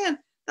sa kanya yan.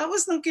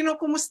 Tapos nung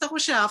kinukumusta ko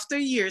siya after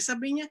years,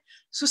 sabi niya,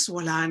 sus,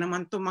 wala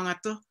naman to mga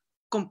to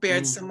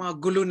compared sa mga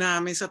gulo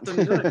namin sa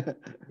Tondo.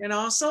 You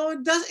know? So,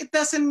 it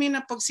doesn't mean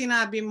na pag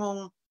sinabi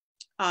mong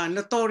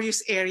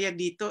notorious area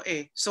dito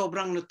eh,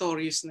 sobrang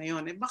notorious na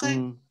yon. Eh, baka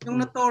yung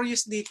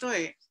notorious dito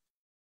eh,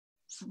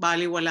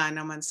 bali wala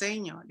naman sa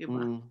inyo, di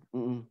ba?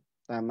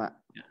 Tama.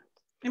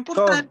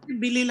 Importante,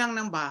 bili lang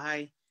ng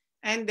bahay.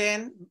 And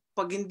then,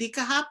 pag hindi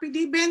ka happy,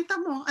 di benta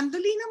mo. Ang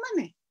dali naman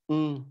eh.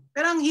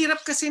 Pero ang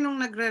hirap kasi nung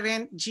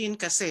nagre-rent, Jean,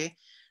 kasi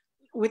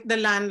with the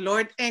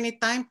landlord,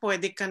 anytime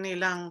pwede ka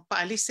nilang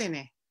paalisin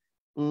eh.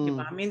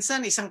 Diba?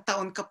 Minsan, isang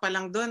taon ka pa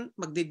lang doon,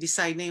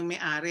 magde-decide na yung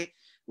may-ari,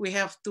 we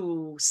have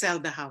to sell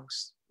the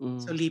house.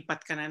 So,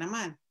 lipat ka na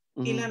naman.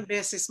 Ilang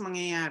beses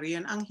mangyayari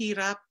yun. Ang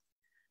hirap.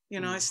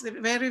 You know, it's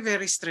very,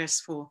 very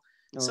stressful.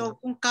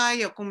 So, kung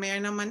kaya, kung may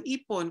naman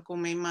ipon,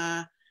 kung may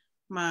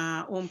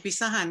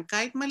maumpisahan,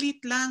 kahit maliit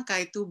lang,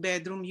 kahit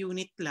 2-bedroom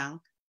unit lang,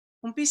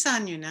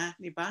 umpisahan nyo na,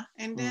 di ba?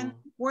 And then,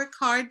 work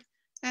hard,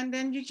 and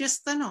then you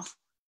just,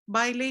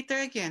 buy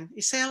later again.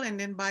 I-sell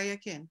and then buy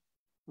again.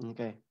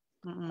 Okay.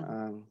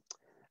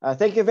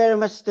 Thank you very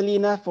much,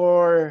 Thelina,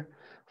 for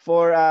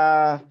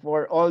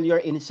all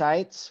your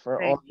insights, for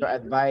all your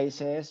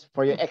advices,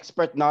 for your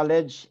expert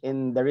knowledge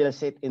in the real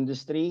estate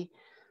industry.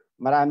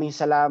 Maraming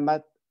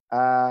salamat.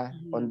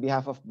 On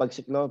behalf of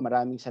Bagsic,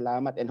 maraming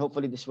salamat, and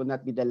hopefully this will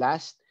not be the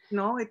last.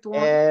 No, it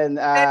won't.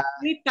 And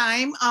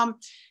anytime,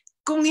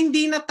 kung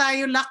hindi na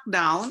tayo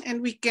lockdown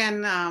and we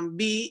can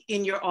be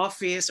in your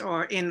office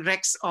or in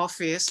Rex's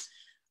office,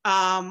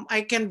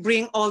 I can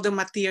bring all the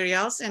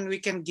materials and we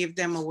can give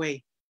them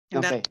away. And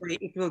that way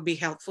it will be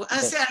helpful.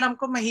 Kasi alam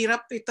ko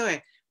mahirap ito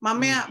eh.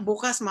 Mamaya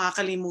bukas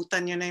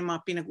makakalimutan nyo na yung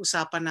mga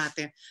pinag-usapan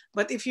natin.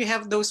 But if you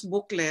have those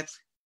booklets,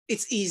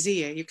 it's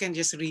easy eh. You can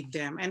just read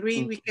them. And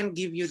we can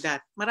give you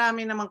that.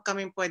 Marami naman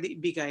kami pwede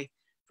ibigay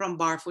from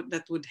Barfoot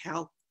that would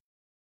help.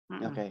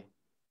 Okay.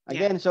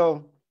 Again,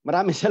 so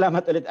maraming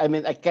salamat ulit. I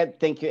mean, I can't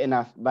thank you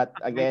enough. But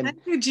again,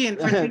 thank you, Jean,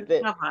 for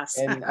thinking of us.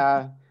 And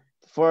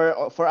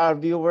for our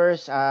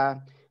viewers,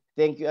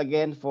 thank you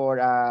again for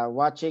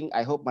watching.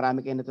 I hope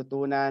marami kayong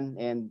natutunan.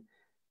 And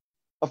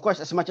of course,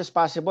 as much as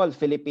possible,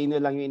 Filipino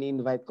lang yung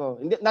ini-invite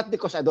ko. Not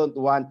because I don't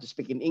want to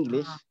speak in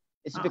English,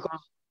 It's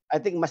because I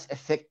think mas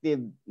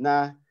effective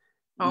na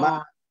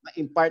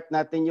ma-impart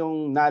natin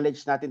yung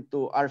knowledge natin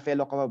to our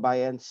fellow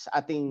kababayan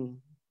sa ating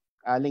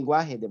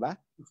lingwahe, di ba?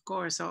 Of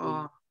course,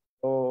 oo.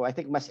 So I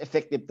think mas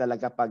effective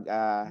talaga pag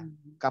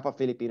kapwa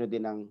Filipino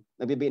din ang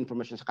nagbibigay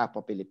information sa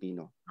kapwa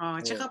Filipino.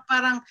 Tsaka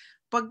parang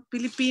pag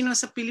Pilipino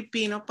sa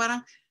Pilipino,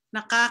 parang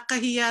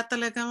nakakahiya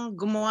talagang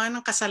gumawa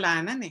ng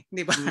kasalanan eh,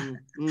 di ba?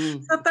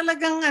 So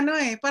talagang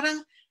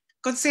parang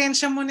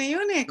konsensya mo na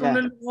yun eh. Kung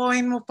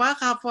lulukuhin mo pa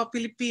kapwa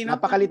Pilipino.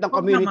 Napakaliit ng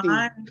community.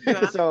 Naman,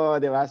 diba? So,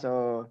 di ba? So,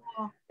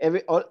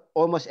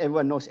 almost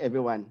everyone knows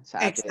everyone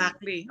sa atin.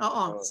 Exactly.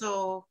 Oo. So,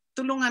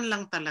 tulungan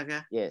lang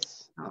talaga.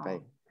 Yes. Okay.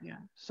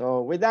 Yeah.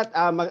 So, with that,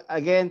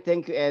 again,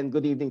 thank you and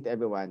good evening to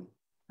everyone.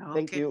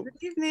 Thank you.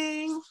 Good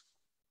evening.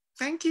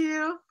 Thank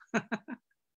you.